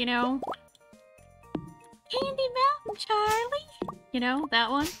Unicorn? You know? Candy Mountain, Charlie! You know,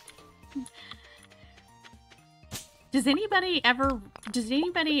 that one? Does anybody,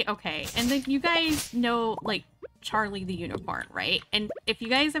 okay, and then you guys know, like, Charlie the Unicorn, right? And if you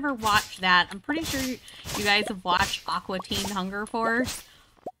guys ever watch that, I'm pretty sure you guys have watched Aqua Teen Hunger Force.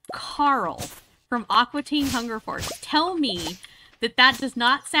 Carl from Aqua Teen Hunger Force, tell me that that does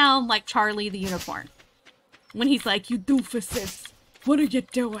not sound like Charlie the Unicorn. When he's like, you doofuses, what are you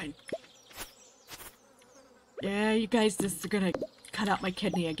doing? Yeah, you guys just are gonna cut out my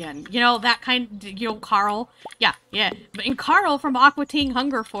kidney again. You know, that kind, you know, Carl. Yeah. And Carl from Aqua Teen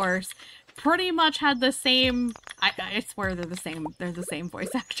Hunger Force pretty much had the same, I swear they're the same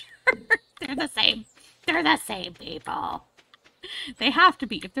voice actor. They're the same people. They have to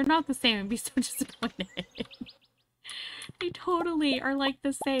be. If they're not the same, I'd be so disappointed. They totally are like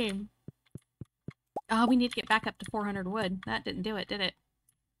the same. Oh, we need to get back up to 400 wood. That didn't do it, did it?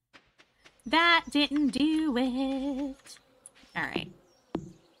 That didn't do it. Alright.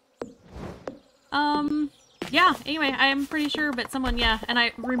 Yeah, anyway, I'm pretty sure, but someone, yeah, and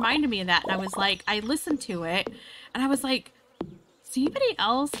I reminded me of that, and I was like, I listened to it, and I was like, does anybody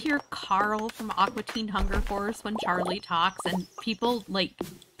else hear Carl from Aqua Teen Hunger Force when Charlie talks? And people, like,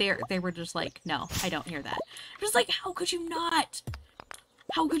 they were just like, no, I don't hear that. Just like, how could you not?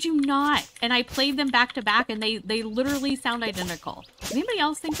 How could you not? And I played them back to back, and they literally sound identical. Does anybody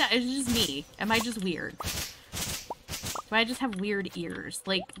else think that? It's just me. Am I just weird? Do I just have weird ears?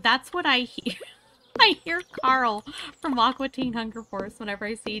 Like, that's what I hear. I hear Carl from Aqua Teen Hunger Force whenever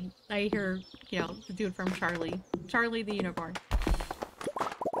I hear, you know, the dude from Charlie the Unicorn.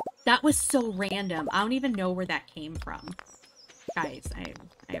 That was so random. I don't even know where that came from. Guys, I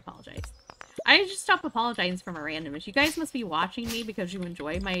apologize. I just stopped apologizing for my randomness. You guys must be watching me because you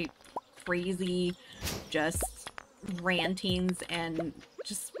enjoy my crazy, just rantings and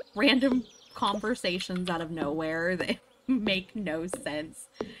just random conversations out of nowhere that make no sense.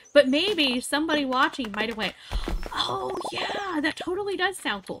 But maybe somebody watching might have went, oh yeah, that totally does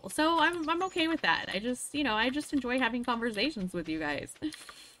sound cool. So I'm okay with that. I just, you know, I just enjoy having conversations with you guys.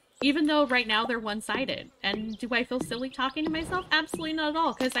 Even though right now they're one-sided. And do I feel silly talking to myself? Absolutely not at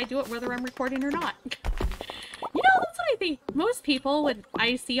all, because I do it whether I'm recording or not. You know, that's what I think. Most people, when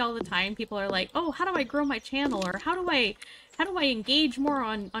I see all the time, people are like, oh, how do I grow my channel? Or how do I engage more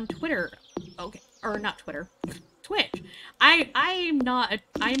on Twitter? Okay, or not Twitter. Twitch. I'm not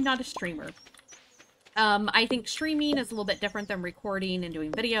a streamer. I think streaming is a little bit different than recording and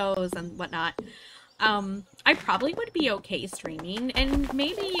doing videos and whatnot. I probably would be okay streaming, and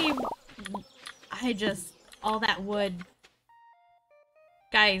maybe all that wood.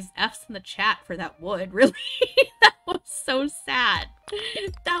 Guys, F's in the chat for that wood, really? That was so sad.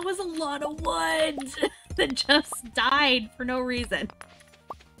 That was a lot of wood that just died for no reason.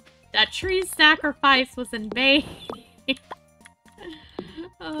 That tree's sacrifice was in vain.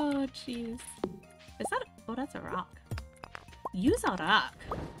 Oh, jeez. Is that oh, that's a rock. Use a rock.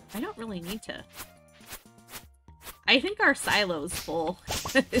 I don't really need to. I think our silo's full.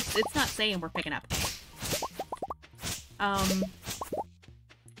 It's not saying we're picking up.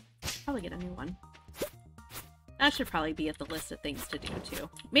 Probably get a new one. That should probably be at the list of things to do too.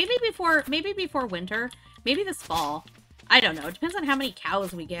 Maybe before winter. Maybe this fall. I don't know. It depends on how many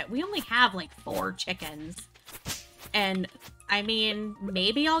cows we get. We only have like 4 chickens. And I mean,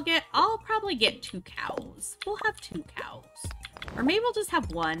 maybe I'll probably get 2 cows. We'll have 2 cows. Or maybe we'll just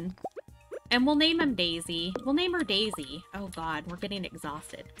have 1. And we'll name him Daisy. We'll name her Daisy. Oh god, we're getting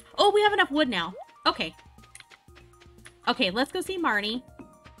exhausted. Oh, we have enough wood now. Okay. Okay, let's go see Marnie.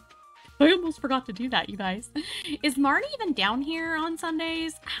 I almost forgot to do that, you guys. Is Marnie even down here on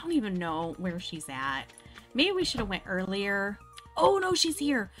Sundays? I don't even know where she's at. Maybe we should have went earlier. Oh no, she's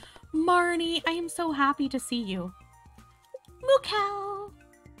here. Marnie, I am so happy to see you. Moo cow.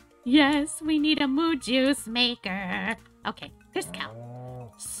 Yes, we need a moo juice maker. Okay, there's cow.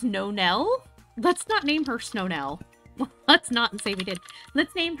 Snownell? Let's not name her Snownell. Let's not and say we did.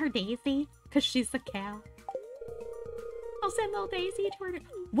 Let's name her Daisy, because she's a cow. I'll send little Daisy to her.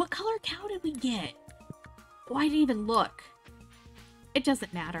 What color cow did we get? Oh, I didn't even look. It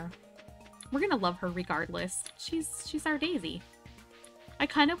doesn't matter. We're gonna love her regardless. She's our Daisy. I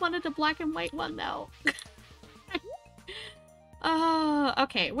kind of wanted a black and white one though.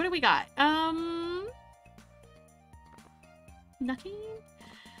 Okay, what do we got? Nothing?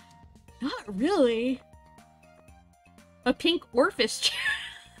 Not really. A pink Orphis chair.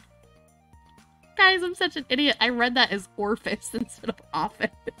 Guys, I'm such an idiot. I read that as Orphis instead of office.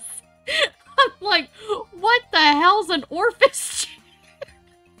 I'm like, what the hell's an Orphis chair?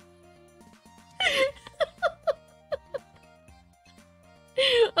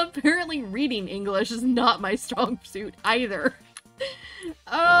 Apparently reading English is not my strong suit either.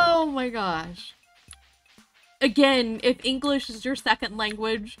 Oh my gosh. Again, if English is your second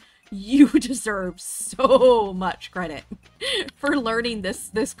language, you deserve so much credit for learning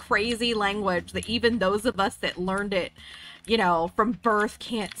this crazy language that even those of us that learned it, you know, from birth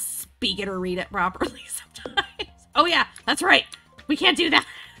can't speak it or read it properly sometimes. Oh yeah, that's right. We can't do that.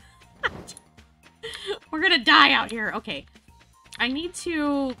 We're gonna die out here. Okay. I need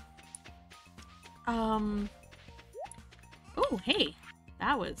to... Oh, hey.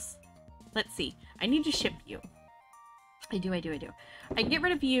 That was... Let's see. I need to ship you. I do. I can get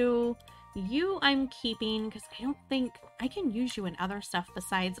rid of you. You I'm keeping, because I don't think I can use you in other stuff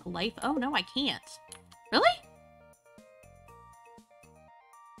besides life. Oh, no, I can't. Really?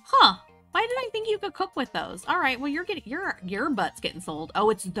 Huh. Why did I think you could cook with those? All right, well, you're getting... Your butt's getting sold. Oh,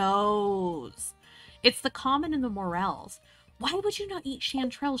 it's those. It's the common and the morels. Why would you not eat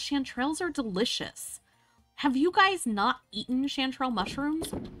chanterelles? Chanterelles are delicious. Have you guys not eaten chanterelle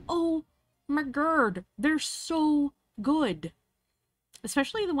mushrooms? Oh my god, they're so good.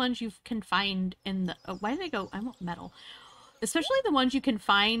 Especially the ones you can find in the... Oh, why did I go? I want metal. Especially the ones you can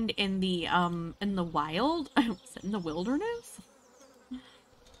find in the wild. In the wilderness.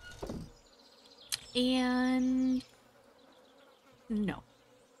 And... No.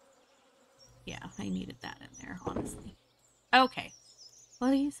 Yeah, I needed that in there, honestly. Okay.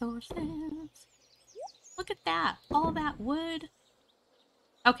 Resources. Look at that. All that wood.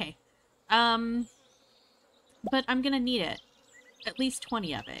 Okay. But I'm gonna need it. At least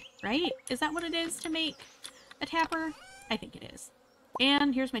 20 of it, right? Is that what it is to make a tapper? I think it is.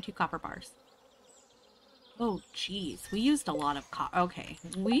 And here's my 2 copper bars. Oh, jeez. We used a lot of okay.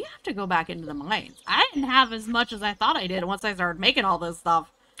 We have to go back into the mines. I didn't have as much as I thought I did once I started making all this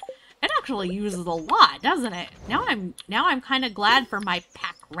stuff. It actually uses a lot, doesn't it? Now I'm kind of glad for my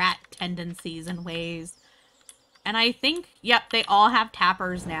pack rat tendencies and ways. And I think, yep, they all have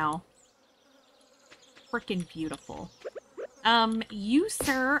tappers now. Freaking beautiful. You,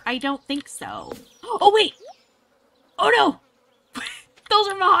 sir, I don't think so. Oh, wait! Oh, no! Those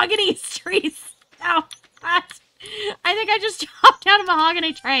are mahogany trees! No, what? I think I just chopped down a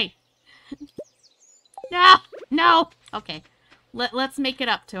mahogany tree. No, no! Okay. Let's make it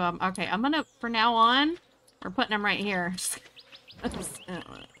up to him. Okay, I'm gonna, for now on, we're putting him right here.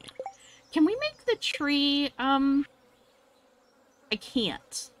 Can we make the tree, I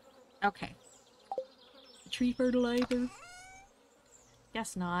can't. Okay. Tree fertilizer.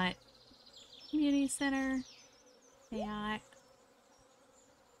 Guess not. Community center. Yeah.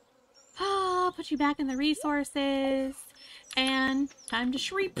 Ah, put you back in the resources. And time to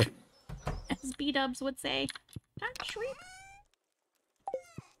shreep. As B-dubs would say. Time to shreep.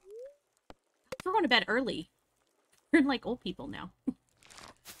 We're going to bed early. We're like old people now.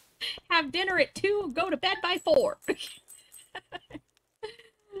 Have dinner at 2, go to bed by 4.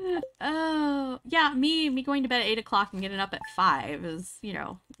 Oh, yeah, me going to bed at 8 o'clock and getting up at 5 is, you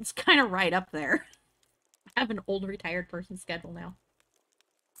know, it's kind of right up there. I have an old retired person schedule now.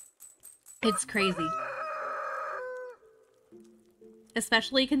 It's crazy.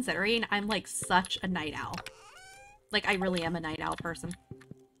 Especially considering I'm like such a night owl. Like, I really am a night owl person.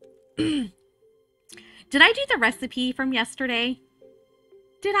 Did I do the recipe from yesterday?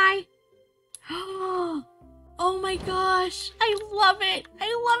 Did I? Oh my gosh. I love it. I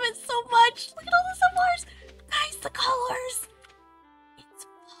love it so much. Look at all the sunflowers. Guys, the colors. It's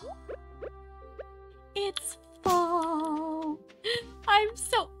fall. It's fall. I'm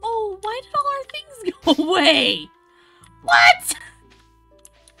so... Oh, why did all our things go away? What?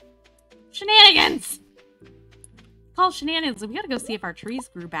 Shenanigans. Call shenanigans. We gotta go see if our trees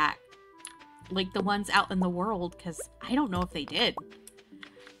grew back. Like the ones out in the world, because I don't know if they did.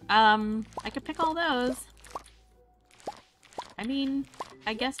 I could pick all those. I mean,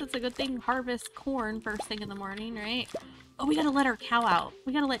 I guess it's a good thing harvest corn first thing in the morning, right? Oh, we gotta let our cow out.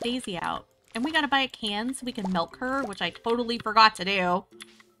 We gotta let Daisy out. And we gotta buy a can so we can milk her, which I totally forgot to do.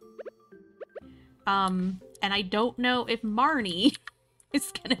 And I don't know if Marnie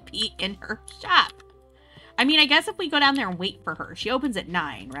is gonna be in her shop. I mean, I guess if we go down there and wait for her. She opens at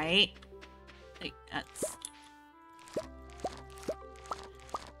 9, right? Like, that's...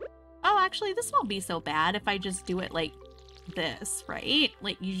 Oh, actually, this won't be so bad if I just do it like this, right?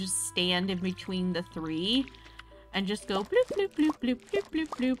 Like, you just stand in between the 3 and just go bloop, bloop, bloop, bloop, bloop, bloop,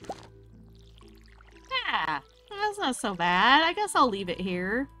 bloop. Yeah, that's not so bad. I guess I'll leave it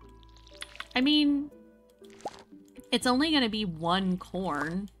here. I mean, it's only going to be 1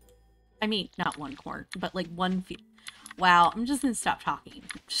 corn. I mean, not 1 corn, but like 1 field. Wow, I'm just going to stop talking.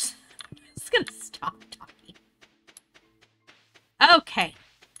 I'm just going to stop talking. Okay.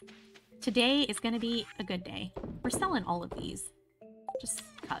 Today is going to be a good day. We're selling all of these. Just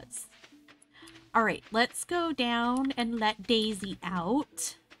cuz. Alright, let's go down and let Daisy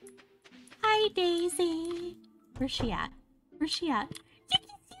out. Hi, Daisy. Where's she at? Where's she at?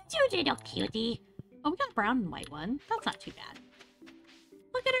 You little cutie. Oh, we got a brown and white one. That's not too bad.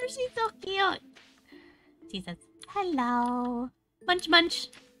 Look at her. She's so cute. She says, hello. Munch, munch.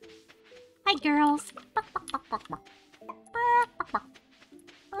 Hi, girls.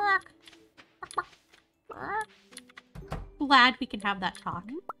 Glad we can have that talk.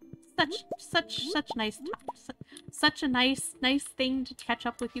 Such nice talk. Such a nice thing to catch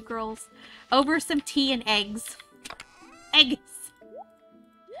up with you girls. Over some tea and eggs. Eggs.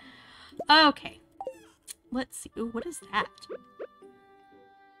 Okay. Let's see. Ooh, what is that?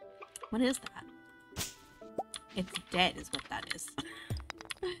 What is that? It's dead is what that is.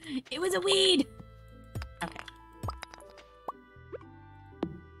 It was a weed! Okay.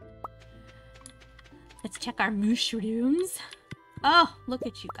 Let's check our mushrooms. Oh, look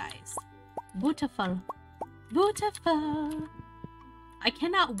at you guys. Beautiful. Beautiful. I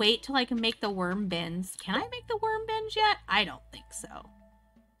cannot wait till I can make the worm bins. Can I make the worm bins yet? I don't think so.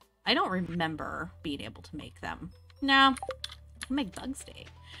 I don't remember being able to make them. No. I can make bug steak.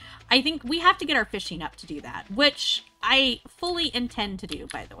 I think we have to get our fishing up to do that, which I fully intend to do,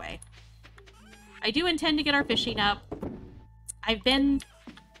 by the way. I do intend to get our fishing up. I've been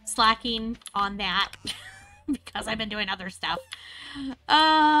slacking on that because I've been doing other stuff.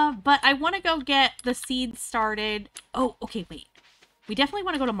 But I want to go get the seeds started. Oh, okay, wait. We definitely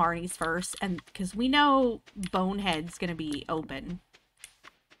want to go to Marnie's first, and because we know Bonehead's going to be open.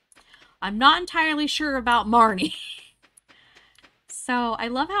 I'm not entirely sure about Marnie. So I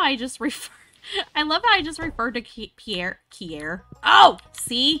love how I just refer. I love how I just referred to Pierre. Oh,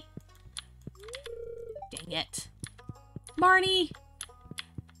 see? Dang it, Marnie.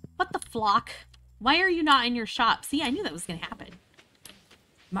 What the flock? Why are you not in your shop? See, I knew that was gonna happen.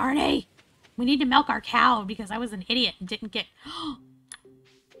 Marnie, we need to milk our cow because I was an idiot and didn't get.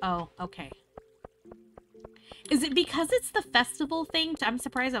 Oh, okay. Is it because it's the festival thing? I'm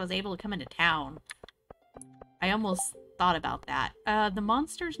surprised I was able to come into town. I almost thought about that. The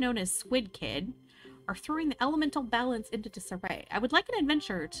monsters known as Squid Kid are throwing the elemental balance into disarray. I would like an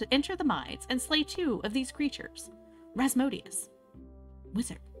adventure to enter the mines and slay 2 of these creatures. Rasmodius.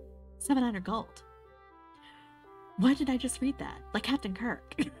 Wizard. 700 gold. Why did I just read that? Like Captain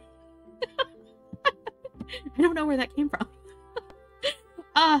Kirk. I don't know where that came from.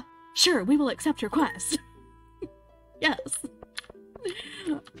 Sure, we will accept your quest. Yes.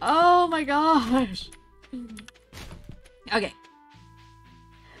 Oh my gosh. Okay.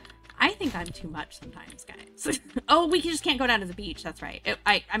 I think I'm too much sometimes, guys. Oh, we just can't go down to the beach. That's right.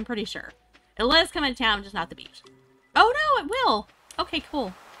 I'm pretty sure. It'll let us come into town, just not the beach. Oh no, it will. Okay,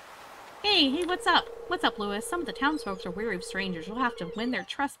 cool. Hey, what's up? What's up, Lewis? Some of the townsfolk are weary of strangers. You'll have to win their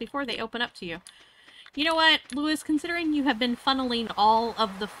trust before they open up to you. You know what, Lewis? Considering you have been funneling all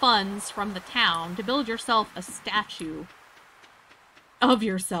of the funds from the town to build yourself a statue of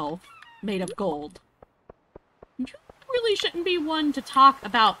yourself made of gold, you really shouldn't be one to talk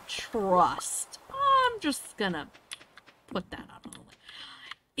about trust. I'm just gonna put that on.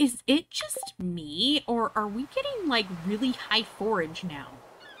 Is it just me, or are we getting, like, really high forage now?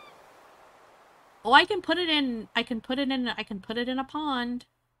 Oh, I can put it in a pond.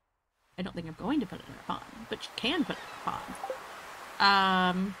 I don't think I'm going to put it in a pond, but you can put it in a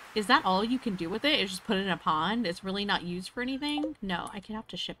pond. Is that all you can do with it? Is just put it in a pond? It's really not used for anything? No, I can have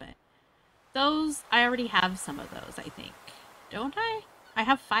to ship it. Those, I already have some of those, I think. Don't I? I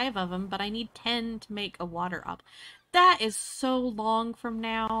have 5 of them, but I need 10 to make a water up. That is so long from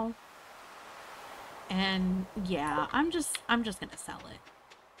now. And yeah, I'm just gonna sell it.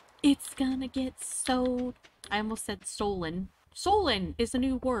 It's gonna get sold. I almost said stolen. Stolen is a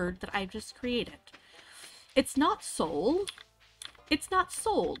new word that I've just created. It's not soul. It's not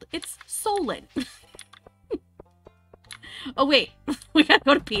sold. It's stolen. Oh, wait. We gotta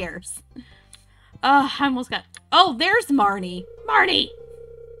go to Pierre's. I almost got... Oh, there's Marnie. Marnie!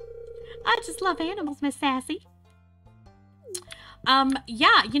 I just love animals, Miss Sassy.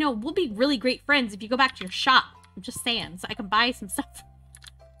 Yeah, you know, we'll be really great friends if you go back to your shop. I'm just saying, so I can buy some stuff.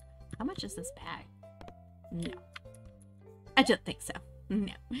 How much is this bag? No. I don't think so.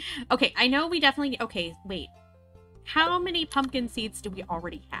 No. Okay, I know we definitely... Okay, wait. How many pumpkin seeds do we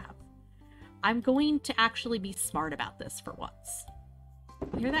already have? I'm going to actually be smart about this for once.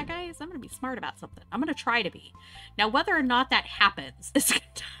 You hear that, guys? I'm going to be smart about something. I'm going to try to be. Now, whether or not that happens is an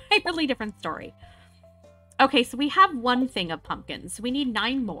entirely different story. Okay, so we have one thing of pumpkins. We need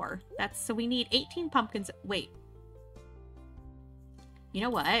 9 more. So we need 18 pumpkins. Wait. You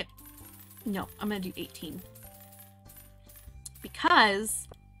know what? No, I'm going to do 18. Because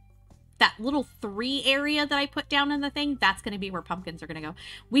that little 3 area that I put down in the thing, that's going to be where pumpkins are going to go.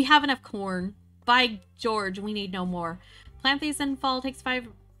 We have enough corn. By George, we need no more. Plant these in fall, takes 5,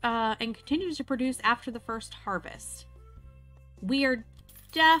 and continues to produce after the first harvest. We are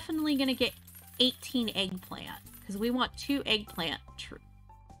definitely going to get 18 eggplant, because we want 2 eggplant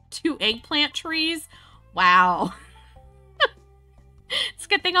trees. Wow. It's a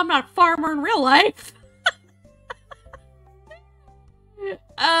good thing I'm not a farmer in real life.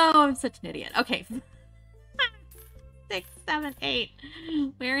 Oh, I'm such an idiot. Okay. 6, 7, 8.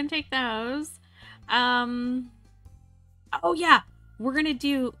 We're gonna take those. Oh yeah. We're gonna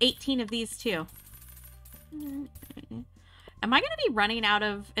do 18 of these too. Am I gonna be running out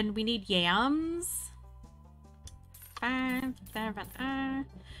of... And we need yams. 5,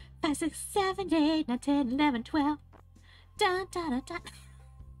 6, 7, 8, 9, 10, 11, 12. Dun, dun, dun, dun.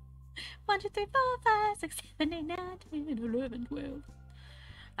 1, 2, 3, 4, 5, 6, 7, 8, 9, 10, 11, 12.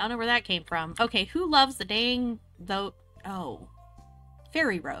 I don't know where that came from. Okay, who loves the dang... Oh.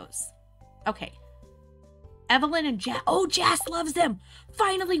 Fairy Rose. Okay. Evelyn and Jess. Oh, Jess loves them!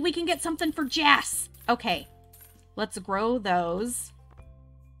 Finally, we can get something for Jess! Okay. Let's grow those.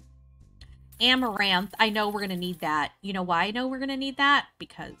 Amaranth. I know we're going to need that. You know why I know we're going to need that?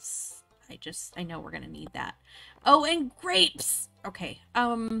 Because I know we're going to need that. Oh, and grapes! Okay.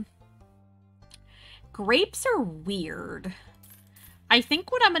 Grapes are weird. I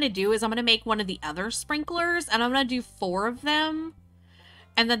think what I'm going to do is I'm going to make one of the other sprinklers, and I'm going to do 4 of them.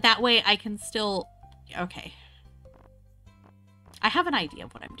 And then that way I can still... Okay. I have an idea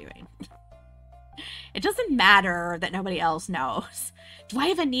of what I'm doing. It doesn't matter that nobody else knows. Do I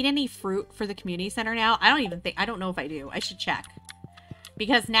even need any fruit for the community center now? I don't know if I do. I should check.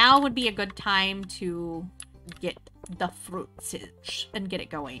 Because now would be a good time to get the fruits and get it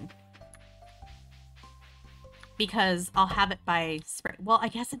going. Because I'll have it by spring. Well, I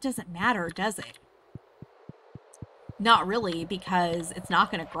guess it doesn't matter, does it? Not really, because it's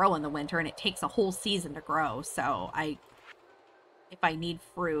not going to grow in the winter, and it takes a whole season to grow. So if I need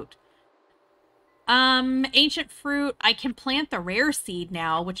fruit. Ancient fruit, I can plant the rare seed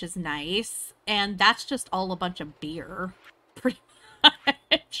now, which is nice. And that's just all a bunch of beer. Pretty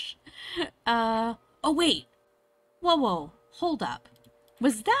much. Oh, wait. Whoa. Hold up.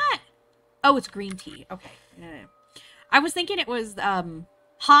 Was that... Oh, it's green tea. Okay. I was thinking it was,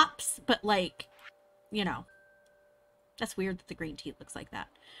 hops, but, like, you know. That's weird that the green tea looks like that.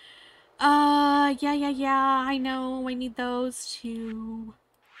 Yeah. I know. I need those too.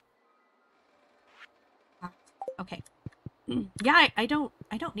 Okay. Yeah, I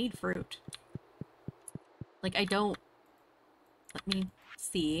don't need fruit. Like, I don't... Let me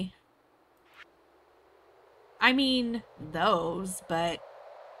see. I mean, those, but...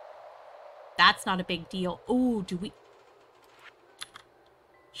 That's not a big deal. Oh, do we...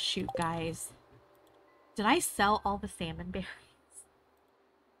 Shoot, guys. Did I sell all the salmon berries?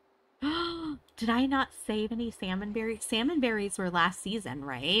 Did I not save any salmon berries? Salmon berries were last season,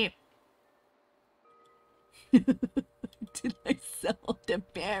 right? Did I sell the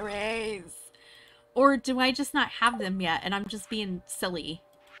berries? Or do I just not have them yet and I'm just being silly?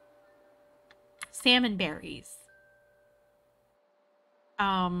 Salmon berries.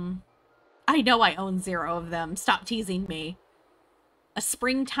 I know I own 0 of them. Stop teasing me. A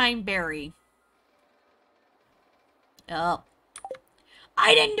springtime berry. Oh.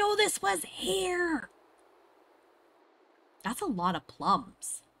 I didn't know this was here! That's a lot of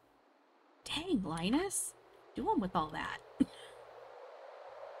plums. Dang, Linus. Doing with all that.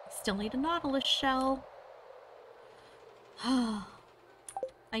 Still need a nautilus shell.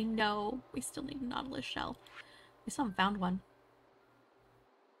 I know. We still need a nautilus shell. We still haven't found one.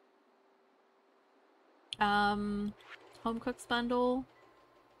 Home cooks bundle.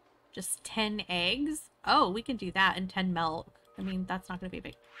 Just 10 eggs. Oh, we can do that, and 10 milk. I mean, that's not gonna be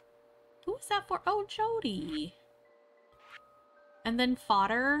big. Who is that for? Oh, Jody. And then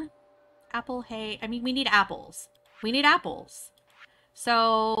fodder. Apple hay. I mean, we need apples. We need apples.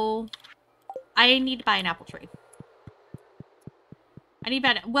 So, I need to buy an apple tree. I need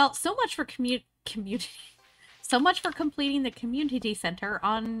better. Well, so much for community. So much for completing the community center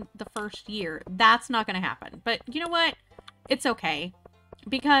on the first year. That's not going to happen. But you know what? It's okay.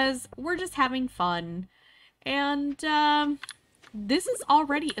 Because we're just having fun. And this is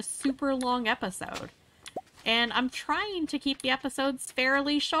already a super long episode. And I'm trying to keep the episodes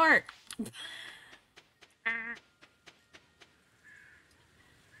fairly short.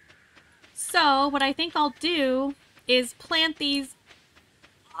 So what I think I'll do is plant these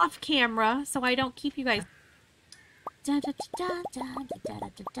off camera so I don't keep you guys 11,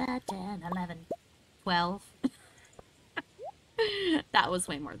 12. That was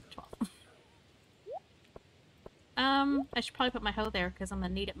way more than 12. I should probably put my hoe there because I'm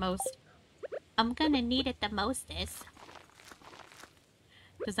gonna need it most. I'm gonna need it the mostest.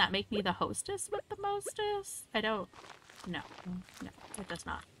 Does that make me the hostess with the mostest? I don't. No, it does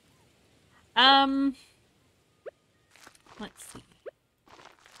not. Let's see.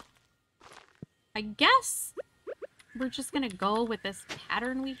 I guess we're just gonna go with this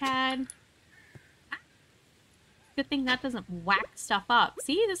pattern we had. Good thing that doesn't whack stuff up.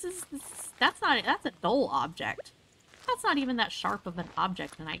 See, that's a dull object. That's not even that sharp of an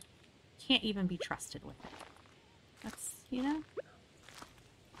object, and I can't even be trusted with it. That's, you know?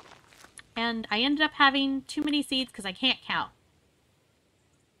 And I ended up having too many seeds because I can't count.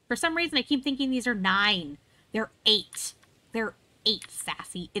 For some reason, I keep thinking these are 9. They're 8. They're 8,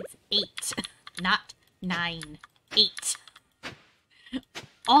 Sassy. It's 8. Not 9. 8.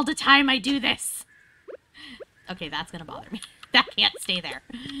 All the time I do this. Okay, that's gonna bother me. That can't stay there.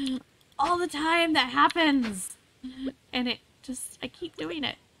 All the time that happens. And it just, I keep doing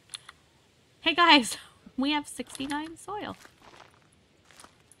it. Hey guys, we have 69 soil.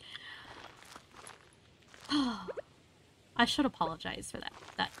 I should apologize for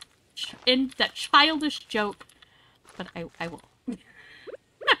that childish joke, but I will.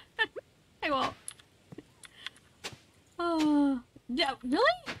 I won't. Oh, yeah, really?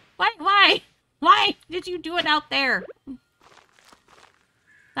 Why did you do it out there?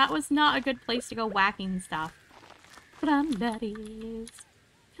 That was not a good place to go whacking stuff. Cranberries.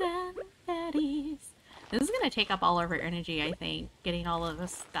 This is gonna take up all of our energy, I think, getting all of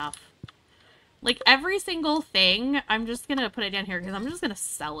this stuff. Like, every single thing, I'm just gonna put it down here because I'm just gonna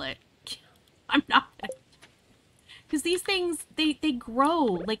sell it. I'm not gonna... Because these things, they grow,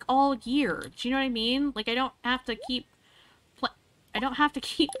 like, all year. Do you know what I mean? Like, I don't have to keep...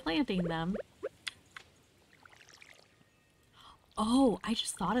 planting them. Oh, I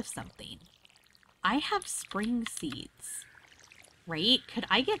just thought of something. I have spring seeds. Right? Could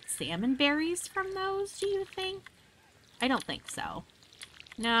I get salmon berries from those, do you think? I don't think so.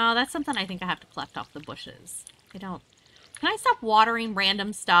 No, that's something I think I have to collect off the bushes. I don't... Can I stop watering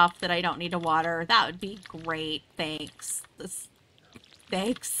random stuff that I don't need to water? That would be great. Thanks.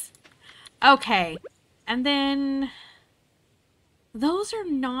 Thanks. Okay. And then... Those are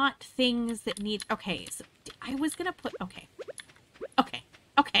not things that need... Okay, so I was gonna put... Okay.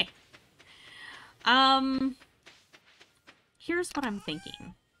 Here's what I'm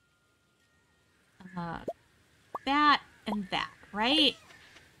thinking. That and that, right?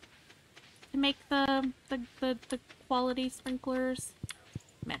 To make the quality sprinklers.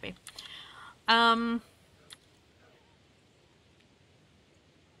 Maybe. Let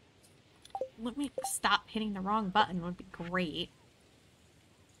me stop hitting the wrong button would be great.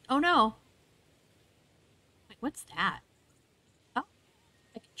 Oh no. Wait, what's that? Oh,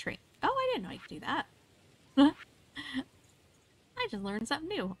 I can trade. Oh, I didn't know I could do that. I just learned something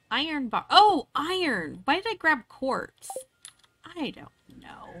new. Iron bar. Oh, iron! Why did I grab quartz? I don't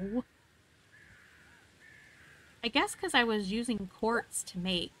know. I guess because I was using quartz to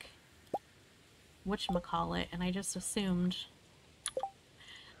make whatchamacallit, and I just assumed...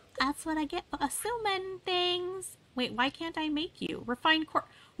 That's what I get for assuming things. Wait, why can't I make you? Refined quartz.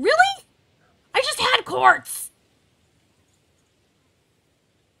 Really? I just had quartz!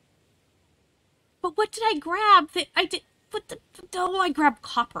 But what did I grab that I did... Oh, I grabbed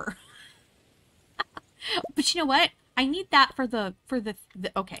copper. But you know what? I need that for the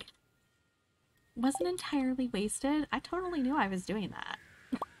okay. Wasn't entirely wasted. I totally knew I was doing that.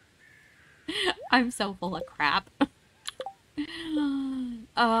 I'm so full of crap.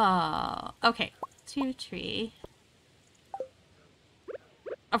 Okay. 2 tree.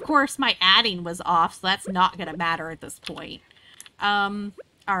 Of course, my adding was off, so that's not gonna matter at this point.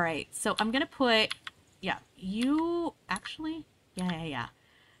 Alright, so I'm gonna put... Yeah, you... Actually, Yeah.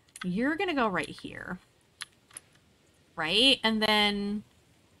 You're gonna go right here. Right? And then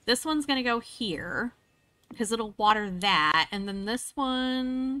this one's gonna go here because it'll water that. And then this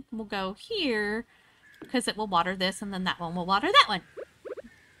one will go here because it will water this. And then that one will water that one.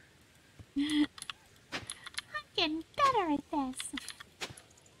 I'm getting better at this.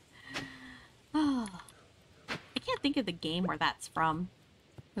 Oh, I can't think of the game where that's from.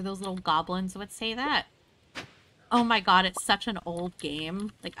 Where those little goblins would say that. Oh my god, it's such an old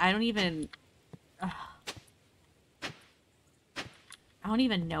game. Like, I don't even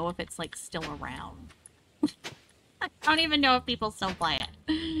know if it's, like, still around. I don't even know if people still play it.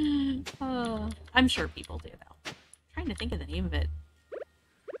 I'm sure people do, though. I'm trying to think of the name of it.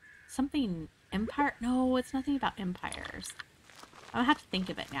 Something Empire? No, it's nothing about empires. I'm gonna have to think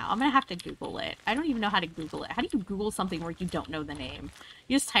of it now. I'm gonna have to Google it. I don't even know how to Google it. How do you Google something where you don't know the name?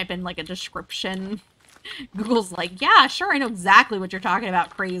 You just type in, like, a description. Google's like, yeah, sure, I know exactly what you're talking about,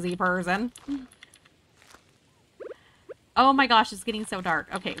 crazy person. Oh my gosh, it's getting so dark.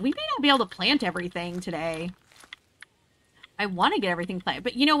 Okay, we may not be able to plant everything today. I want to get everything planted.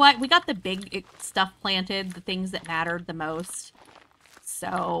 But you know what? We got the big stuff planted, the things that mattered the most.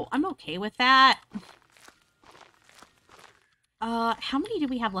 So, I'm okay with that. How many do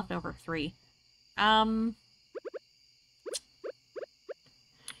we have left over? 3. You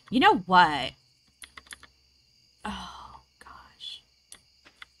know what? Oh, gosh.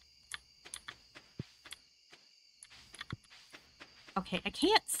 Okay, I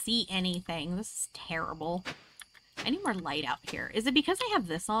can't see anything. This is terrible. I need more light out here. Is it because I have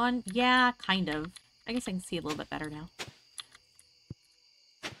this on? Yeah, kind of. I guess I can see a little bit better now.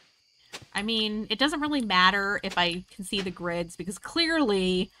 I mean, it doesn't really matter if I can see the grids because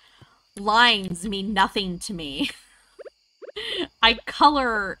clearly lines mean nothing to me. I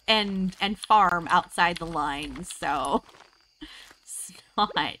color and farm outside the lines, so it's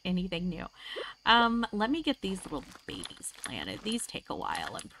not anything new. Let me get these little babies planted. These take a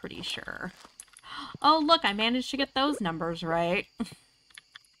while, I'm pretty sure. Oh, look, I managed to get those numbers right.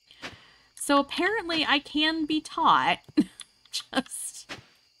 So apparently I can be taught. Just,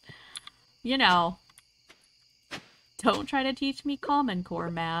 you know, don't try to teach me Common Core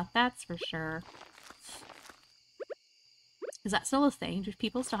math, that's for sure. Is that still a thing? Do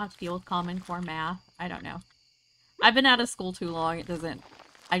people still have to deal with Common Core math? I don't know. I've been out of school too long, it doesn't...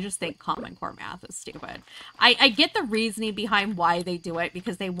 I just think Common Core math is stupid. I get the reasoning behind why they do it,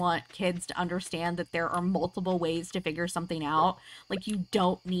 because they want kids to understand that there are multiple ways to figure something out. Like, you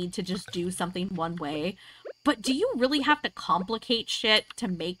don't need to just do something one way. But do you really have to complicate shit to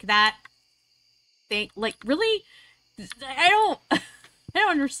make that thing? Like, really? I don't... I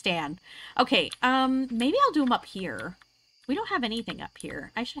don't understand. Okay, maybe I'll do them up here. We don't have anything up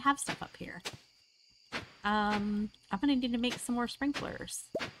here. I should have stuff up here. I'm gonna need to make some more sprinklers.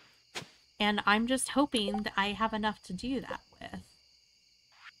 And I'm just hoping that I have enough to do that with.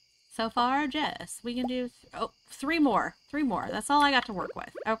 So far, Jess, we can do... oh, 3 more. 3 more. That's all I got to work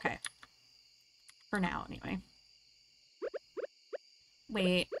with. Okay. For now, anyway.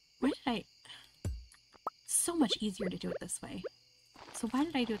 Wait, why did I... so much easier to do it this way. So why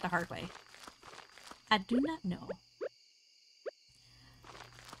did I do it the hard way? I do not know.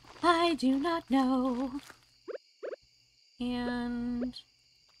 I do not know. And...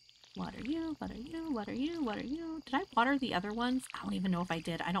 what are you? What are you? What are you? What are you? Did I water the other ones? I don't even know if I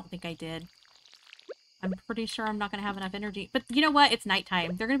did. I don't think I did. I'm pretty sure I'm not going to have enough energy. But you know what? It's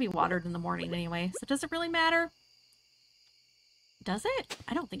nighttime. They're going to be watered in the morning anyway. So does it really matter? Does it?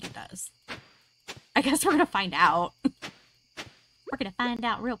 I don't think it does. I guess we're going to find out. We're going to find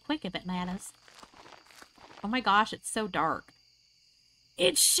out real quick if it matters. Oh my gosh, it's so dark.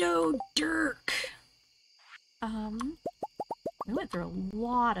 It's so dark. We went through a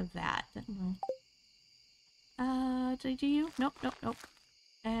lot of that, didn't we? Did you? Nope, nope, nope.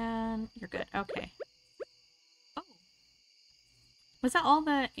 And you're good. Okay. Oh. Was that all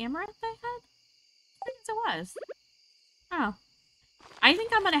the amaranth I had? I think it was. Oh. I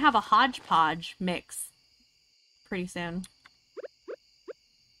think I'm gonna have a hodgepodge mix pretty soon.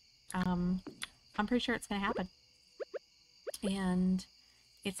 I'm pretty sure it's gonna happen. And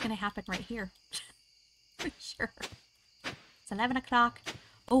it's gonna happen right here. For sure. It's 11 o'clock.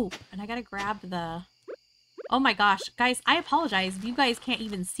 Oh, and I gotta grab the... oh my gosh. Guys, I apologize if you guys can't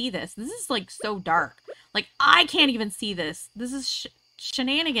even see this. This is, like, so dark. Like, I can't even see this. This is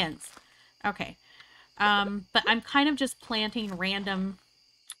shenanigans. Okay. But I'm kind of just planting random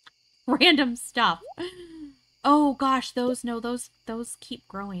stuff. Oh gosh, those keep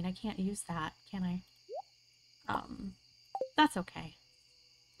growing. I can't use that, can I? That's okay.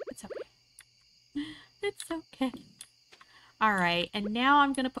 It's okay. It's okay. All right, and now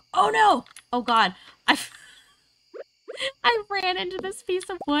I'm gonna put, oh no! Oh God, I ran into this piece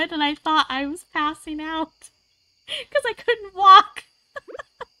of wood and I thought I was passing out because I couldn't walk.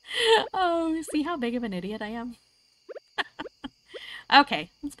 Oh, see how big of an idiot I am? Okay,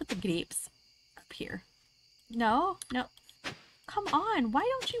 let's put the grapes up here. No, no. Come on, why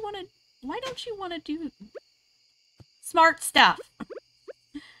don't you want to do smart stuff?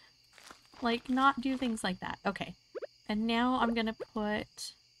 Like, not do things like that. Okay. And now I'm gonna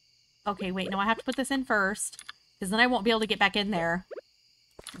put... Okay, wait, no, I have to put this in first. Because then I won't be able to get back in there.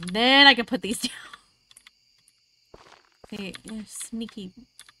 And then I can put these down. Okay, sneaky...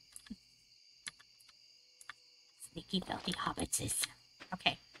 Sneaky, filthy hobbitses.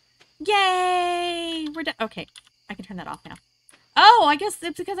 Okay. Yay! We're done. Okay, I can turn that off now. Oh, I guess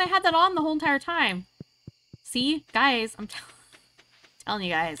it's because I had that on the whole entire time. See? Guys, I'm telling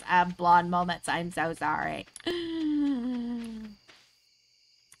you guys, I have blonde moments. I'm so sorry.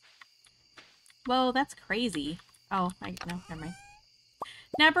 Whoa, that's crazy. Oh, no, never mind.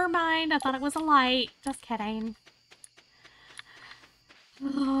 Never mind. I thought it was a light. Just kidding.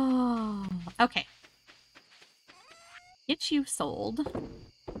 Oh, okay. Get you sold.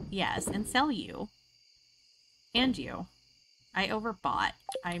 Yes, and sell you. And you. I overbought.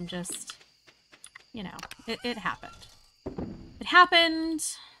 I'm just, you know, it happened. It happened.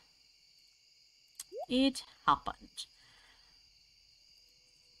 It happened.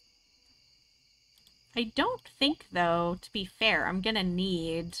 I don't think, though, to be fair, I'm gonna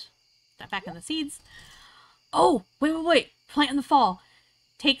need that back in the seeds. Oh, wait. Plant in the fall.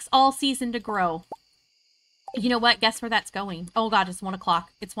 Takes all season to grow. You know what? Guess where that's going. Oh God, it's 1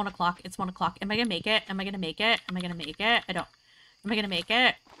 o'clock. It's 1 o'clock. It's 1 o'clock. Am I gonna make it? Am I gonna make it? Am I gonna make it? I don't. Am I gonna make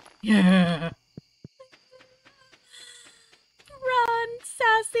it? Yeah. Run,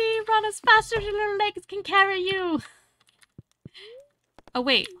 Sassy! Run as fast as your little legs can carry you! Oh,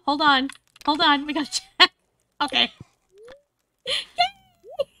 wait. Hold on. Hold on. We gotta check. Okay. Yay!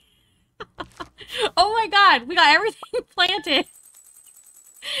 Oh my God. We got everything planted.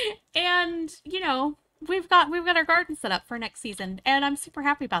 And, you know, we've got our garden set up for next season. And I'm super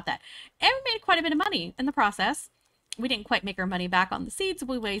happy about that. And we made quite a bit of money in the process. We didn't quite make our money back on the seeds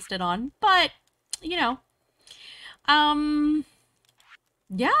we wasted on. But, you know.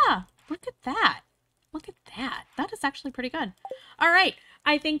 Yeah. Look at that. Look at that. That is actually pretty good. All right.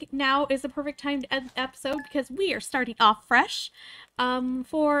 I think now is the perfect time to end the episode because we are starting off fresh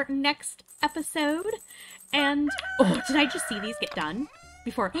for next episode. And, oh, did I just see these get done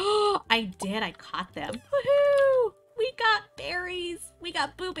before? Oh, I did. I caught them. Woohoo! We got berries. We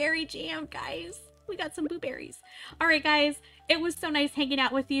got blueberry jam, guys. We got some blueberries. All right, guys. It was so nice hanging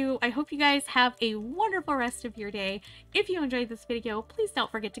out with you. I hope you guys have a wonderful rest of your day. If you enjoyed this video, please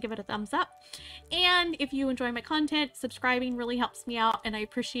don't forget to give it a thumbs up. And if you enjoy my content, subscribing really helps me out. And I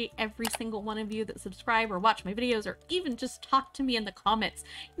appreciate every single one of you that subscribe or watch my videos or even just talk to me in the comments.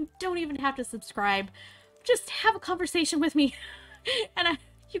 You don't even have to subscribe. Just have a conversation with me. And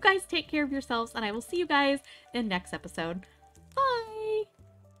you guys take care of yourselves. And I will see you guys in the next episode. Bye.